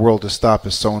thing in the world to stop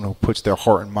is someone who puts their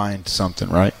heart and mind to something,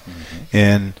 right? Mm-hmm.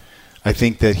 And I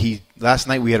think that last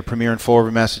night we had a premiere in Fall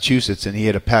River, Massachusetts, and he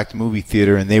had a packed movie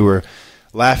theater, and they were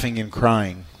laughing and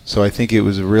crying. So I think it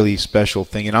was a really special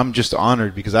thing, and I'm just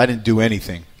honored because I didn't do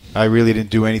anything. I really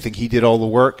didn't do anything. He did all the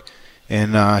work,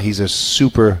 and he's a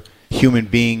super human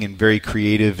being and very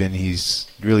creative, and he's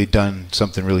really done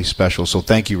something really special. So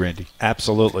thank you, Randy.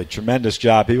 Absolutely. Tremendous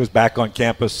job. He was back on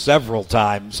campus several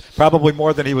times, probably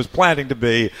more than he was planning to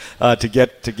be, to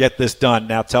get this done.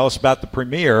 Now tell us about the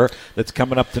premiere that's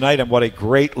coming up tonight, and what a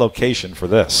great location for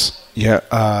this.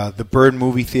 Yeah, the Bird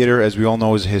Movie Theater, as we all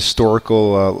know, is a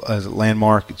historical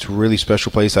landmark. It's a really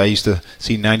special place. I used to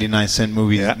see 99-cent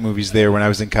movies there when I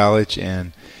was in college,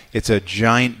 and it's a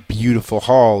giant, beautiful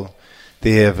hall.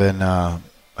 They have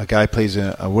a guy plays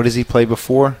what does he play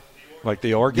before? Like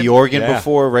the organ? The organ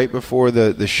right before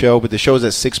the show. But the show's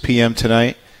at 6 p.m.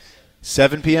 tonight,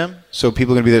 7 p.m. So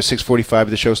people are going to be there at 6:45, but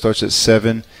the show starts at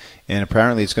 7. And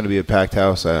apparently it's going to be a packed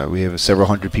house. We have several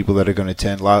hundred people that are going to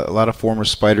attend. A lot of former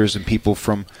Spiders and people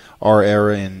from our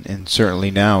era and certainly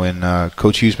now. And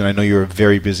Coach Huseman, I know you're a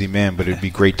very busy man, but it would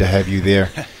be great to have you there.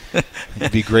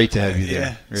 It'd be great to have you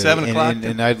there. Really. 7 o'clock.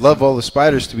 And I'd love all the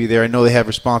Spiders to be there. I know they have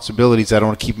responsibilities. I don't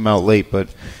want to keep them out late, but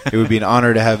it would be an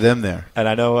honor to have them there. And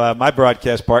I know my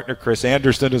broadcast partner, Chris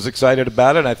Anderson, is excited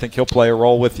about it. I think he'll play a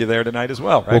role with you there tonight as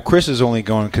well, right? Well, Chris is only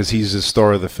going because he's the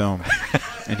star of the film.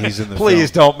 And he's in the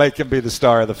Please film. don't make him be the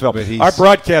star of the film. Our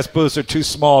broadcast booths are too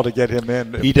small to get him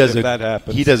in if that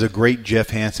happens. He does a great Jeff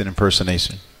Hansen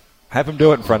impersonation. Have him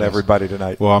do it in front of everybody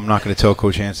tonight. Well, I'm not going to tell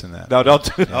Coach Hansen that. No,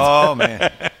 don't do that. Oh,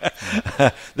 man.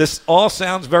 This all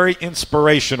sounds very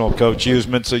inspirational, Coach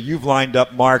Huseman. So you've lined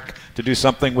up Marc to do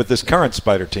something with this current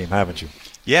Spider team, haven't you?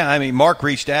 Yeah, I mean, Marc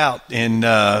reached out, and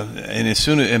as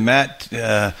soon as Matt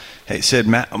said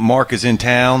Marc is in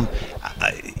town,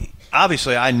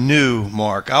 obviously I knew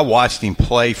Marc. I watched him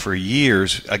play for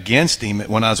years against him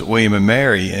when I was at William &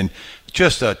 Mary, and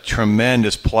just a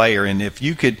tremendous player. And if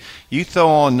you throw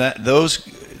on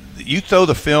you throw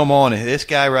the film on this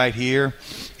guy right here,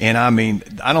 and I mean,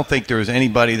 I don't think there was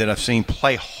anybody that I've seen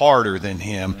play harder than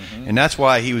him. Mm-hmm. And that's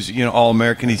why he was,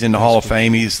 All-American. He's in the Hall of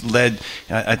Fame. He's led,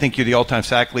 I think you're the all-time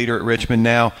sack leader at Richmond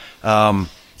now.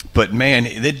 But, man,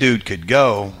 that dude could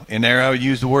go. And there I would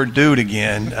use the word dude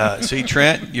again. See,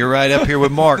 Trent, you're right up here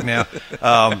with Marc now.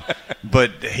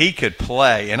 But he could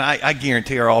play. And I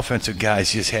guarantee our offensive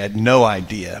guys just had no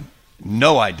idea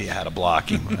how to block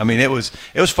him. I mean, it was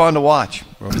fun to watch.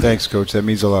 Well, thanks, Coach. That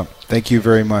means a lot. Thank you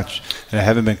very much. And I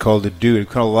haven't been called a dude. I've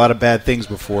called a lot of bad things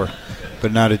before,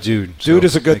 but not a dude. Dude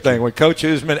is a good thing. When Coach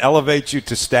Huseman elevates you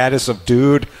to status of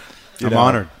dude, I'm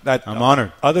honored. I'm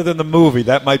honored. Other than the movie,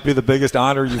 that might be the biggest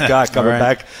honor you've got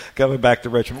coming back to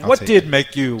Richmond. What did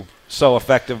make you so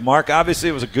effective, Marc? Obviously,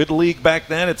 it was a good league back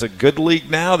then. It's a good league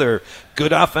now. There are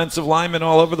good offensive linemen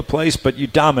all over the place, but you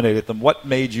dominated them. What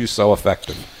made you so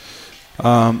effective?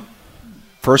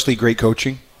 Firstly, great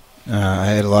coaching. I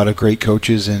had a lot of great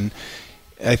coaches, and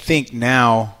I think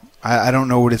now, I don't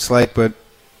know what it's like, but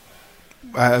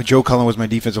Joe Cullen was my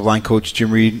defensive line coach,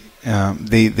 Jim Reed.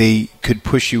 They could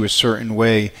push you a certain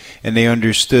way, and they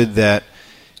understood that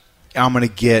I'm going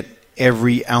to get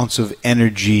every ounce of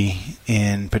energy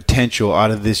and potential out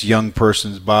of this young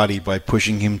person's body by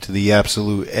pushing him to the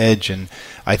absolute edge. And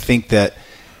I think that,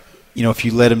 if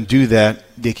you let them do that,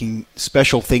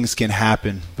 special things can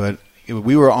happen. But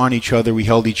we were on each other. We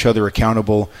held each other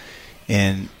accountable.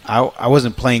 And I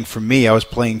wasn't playing for me. I was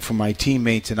playing for my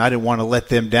teammates, and I didn't want to let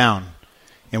them down.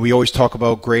 And we always talk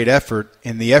about great effort.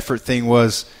 And the effort thing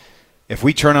was, if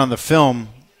we turn on the film,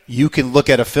 you can look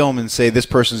at a film and say this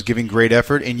person's giving great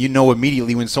effort, and you know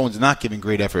immediately when someone's not giving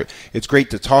great effort. It's great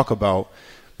to talk about,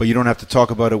 but you don't have to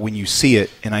talk about it when you see it.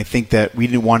 And I think that we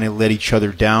didn't want to let each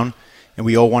other down, and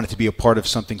we all wanted to be a part of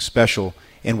something special.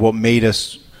 And what made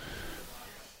us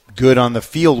good on the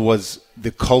field was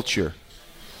the culture.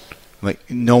 Like,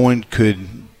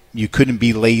 you couldn't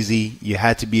be lazy. You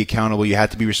had to be accountable. You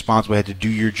had to be responsible. You had to do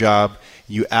your job.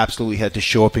 You absolutely had to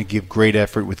show up and give great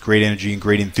effort with great energy and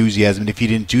great enthusiasm. And if you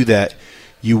didn't do that,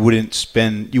 you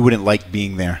wouldn't like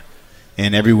being there.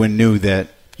 And everyone knew that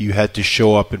you had to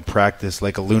show up and practice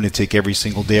like a lunatic every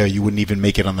single day, or you wouldn't even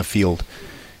make it on the field.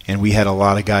 And we had a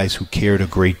lot of guys who cared a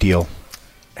great deal.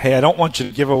 Hey, I don't want you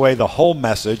to give away the whole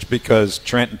message because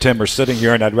Trent and Tim are sitting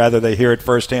here, and I'd rather they hear it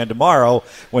firsthand tomorrow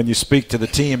when you speak to the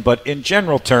team. But in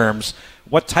general terms,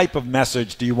 what type of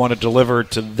message do you want to deliver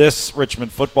to this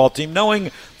Richmond football team,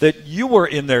 knowing that you were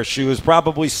in their shoes?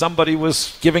 Probably somebody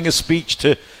was giving a speech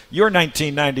to your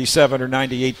 1997 or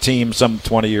 98 team some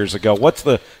 20 years ago. What's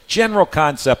the general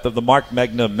concept of the Marc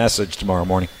Megna message tomorrow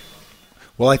morning?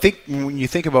 Well, I think when you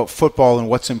think about football and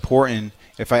what's important,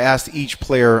 if I asked each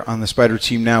player on the Spider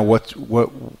team now what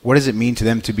does it mean to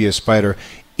them to be a Spider,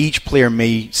 each player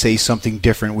may say something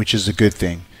different, which is a good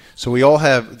thing. So we all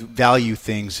value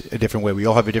things a different way. We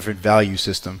all have a different value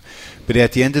system. But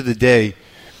at the end of the day,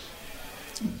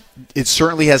 it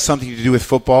certainly has something to do with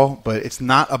football, but it's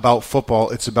not about football.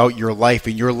 It's about your life,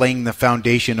 and you're laying the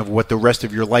foundation of what the rest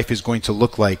of your life is going to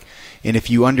look like. And if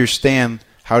you understand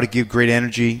how to give great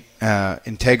energy,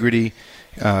 integrity,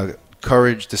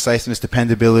 courage, decisiveness,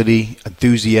 dependability,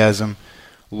 enthusiasm,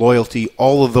 loyalty,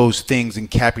 all of those things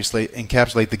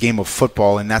encapsulate the game of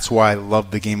football, and that's why I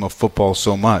love the game of football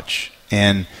so much.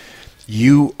 And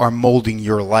you are molding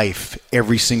your life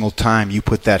every single time you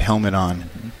put that helmet on.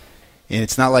 Mm-hmm. And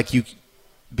it's not like you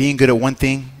being good at one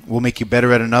thing will make you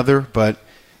better at another, but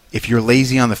if you're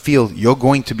lazy on the field, you're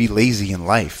going to be lazy in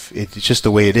life. It's just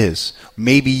the way it is.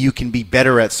 Maybe you can be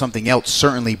better at something else,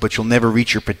 certainly, but you'll never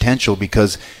reach your potential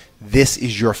because this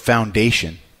is your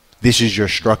foundation. This is your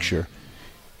structure.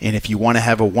 And if you want to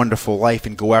have a wonderful life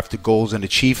and go after goals and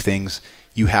achieve things,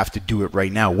 you have to do it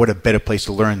right now. What a better place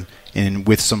to learn, and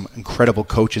with some incredible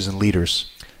coaches and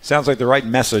leaders. Sounds like the right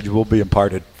message will be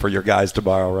imparted for your guys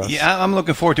tomorrow, Russ. Yeah, I'm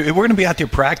looking forward to it. We're going to be out there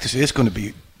practicing. It's going to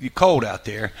be cold out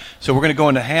there, so we're going to go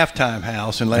in the halftime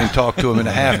house and let him talk to him in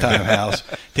the halftime house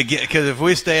because if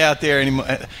we stay out there anymore,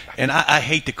 and I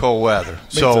hate the cold weather,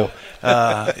 so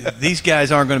these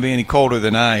guys aren't going to be any colder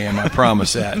than I am. I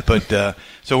promise that. But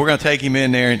so we're going to take him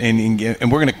in there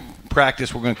and we're going to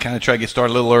practice. We're going to kind of try to get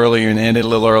started a little earlier and end it a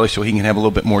little early so he can have a little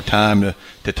bit more time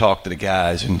to talk to the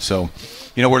guys. And so,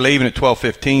 we're leaving at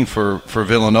 12:15 for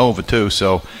Villanova too.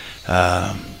 So.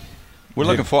 I'm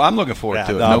looking forward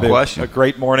to it, no question. A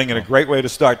great morning and a great way to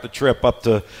start the trip up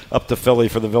to Philly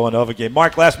for the Villanova game.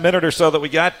 Marc, last minute or so that we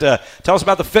got, tell us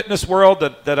about the fitness world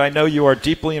that I know you are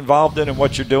deeply involved in and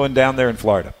what you're doing down there in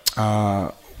Florida.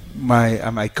 I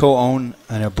co-own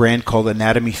a brand called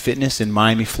Anatomy Fitness in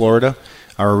Miami, Florida.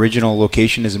 Our original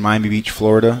location is in Miami Beach,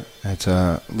 Florida. It's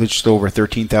just over a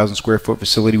 13,000 square foot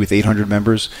facility with 800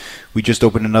 members. We just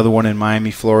opened another one in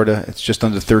Miami, Florida. It's just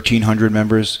under 1,300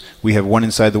 members. We have one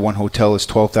inside the one hotel. It's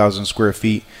 12,000 square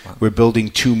feet. Wow. We're building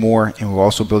 2 more, and we're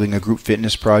also building a group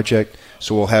fitness project.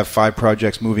 So we'll have 5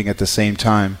 projects moving at the same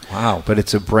time. Wow. But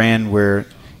it's a brand where,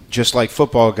 just like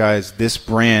football guys, this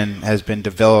brand has been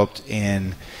developed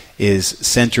and is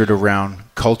centered around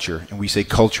culture. And we say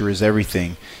culture is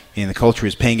everything. And the culture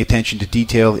is paying attention to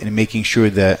detail and making sure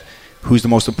that who's the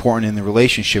most important in the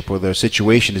relationship or the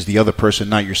situation is the other person,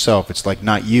 not yourself. It's like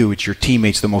not you, it's your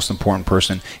teammates the most important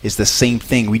person. It's the same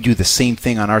thing. We do the same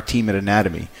thing on our team at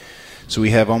Anatomy. So we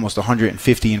have almost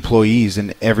 150 employees,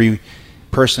 and every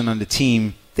person on the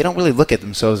team, they don't really look at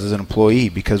themselves as an employee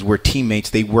because we're teammates.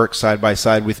 They work side by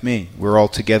side with me. We're all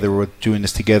together. We're doing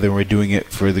this together, and we're doing it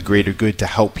for the greater good to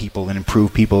help people and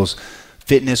improve people's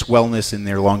fitness, wellness, and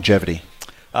their longevity.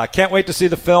 Can't wait to see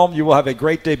the film. You will have a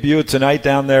great debut tonight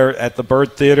down there at the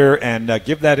Bird Theater, and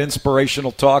give that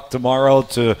inspirational talk tomorrow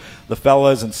to the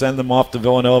fellas and send them off to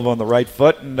Villanova on the right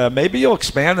foot. And maybe you'll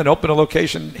expand and open a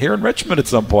location here in Richmond at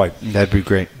some point. That'd be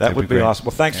great. That would be awesome.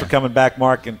 Well, thanks for coming back,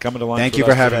 Marc, and coming to lunch. Thank you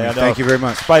for having me. Thank you very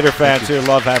much. Spider fans here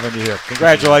love having you here.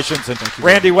 Congratulations. And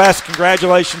Randy West,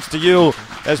 congratulations to you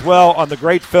as well on the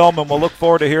great film, and we'll look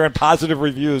forward to hearing positive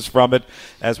reviews from it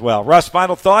as well. Russ,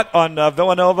 final thought on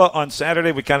Villanova on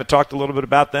Saturday. We kind of talked a little bit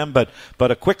about them, but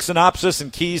a quick synopsis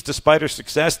and keys to Spider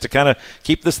success to kind of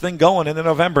keep this thing going into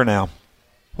November now.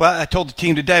 Well, I told the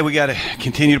team today we got to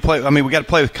continue to play. I mean, we got to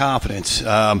play with confidence.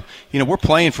 We're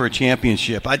playing for a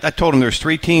championship. I told them there's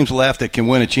 3 teams left that can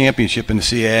win a championship in the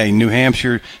CAA: New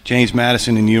Hampshire, James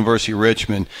Madison, and the University of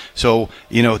Richmond. So,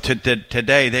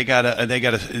 today they got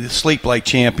to sleep like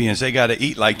champions. They got to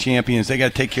eat like champions. They got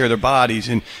to take care of their bodies,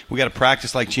 and we got to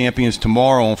practice like champions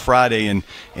tomorrow on Friday,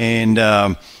 and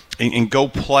go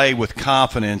play with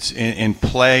confidence and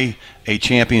play a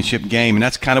championship game. And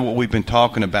that's kind of what we've been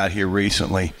talking about here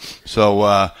recently.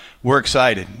 So we're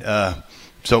excited.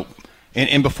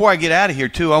 And before I get out of here,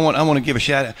 too, I want to give a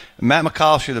shout out. Matt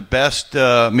McCollisher, the best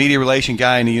media relation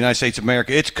guy in the United States of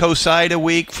America. It's COSIDA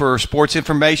week for sports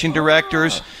information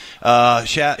directors.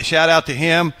 Shout out to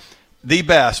him. The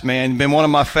best, man. Been one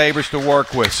of my favorites to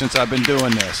work with since I've been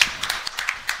doing this.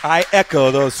 I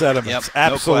echo those sentiments. Yep,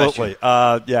 absolutely.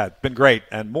 No it's been great.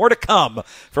 And more to come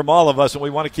from all of us, and we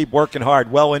want to keep working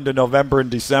hard well into November and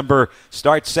December.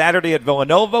 Start Saturday at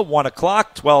Villanova, 1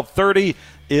 o'clock, 12:30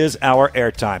 is our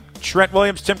airtime. Trent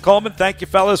Williams, Tim Coleman, thank you,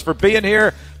 fellas, for being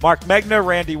here. Marc Megna,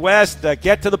 Randy West,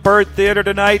 get to the Bird Theater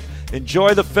tonight.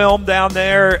 Enjoy the film down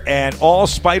there, and all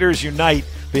Spiders unite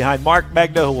behind Marc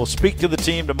Megna, who will speak to the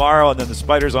team tomorrow, and then the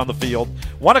Spiders on the field.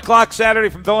 1 o'clock Saturday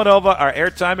from Villanova, our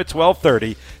airtime at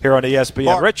 12:30 here on ESPN.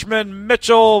 Mark. Richmond,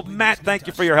 Mitchell, Matt, thank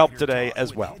you for your help today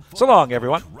as well. So long,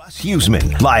 everyone.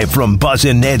 Huseman, live from Buzz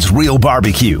and Ned's Real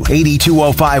Barbecue,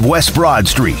 8205 West Broad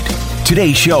Street.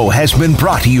 Today's show has been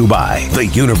brought to you by the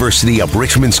University of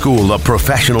Richmond School of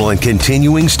Professional and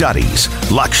Continuing Studies,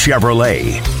 Lux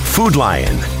Chevrolet, Food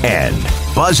Lion, and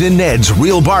Buzz and Ned's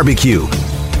Real Barbecue.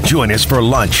 Join us for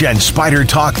lunch and Spider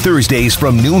Talk Thursdays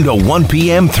from noon to 1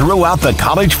 p.m. throughout the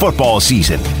college football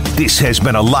season. This has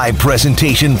been a live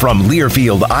presentation from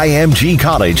Learfield IMG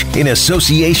College in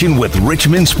association with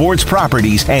Richmond Sports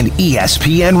Properties and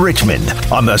ESPN Richmond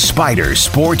on the Spider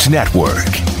Sports Network.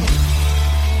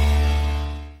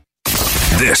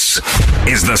 This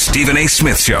is the Stephen A.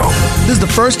 Smith Show. This is the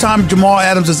first time Jamal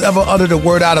Adams has ever uttered a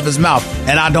word out of his mouth,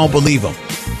 and I don't believe him.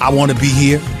 I want to be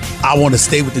here. I want to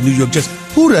stay with the New York Jets.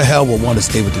 Who the hell would want to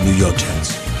stay with the New York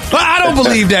Jets? I don't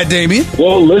believe that, Damien.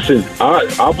 Well, listen,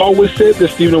 I've always said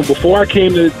this, Stephen. Before I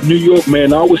came to New York,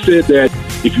 man, I always said that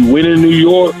if you win in New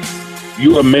York,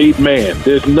 you're a made man.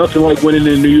 There's nothing like winning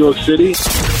in New York City.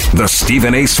 The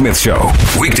Stephen A. Smith Show.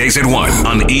 Weekdays at 1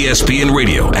 on ESPN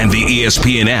Radio and the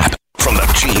ESPN app. From the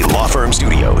G Law Firm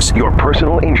Studios, your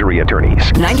personal injury attorneys.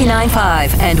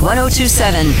 99.5 and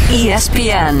 102.7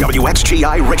 ESPN.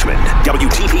 WXGI Richmond,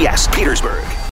 WTPS Petersburg.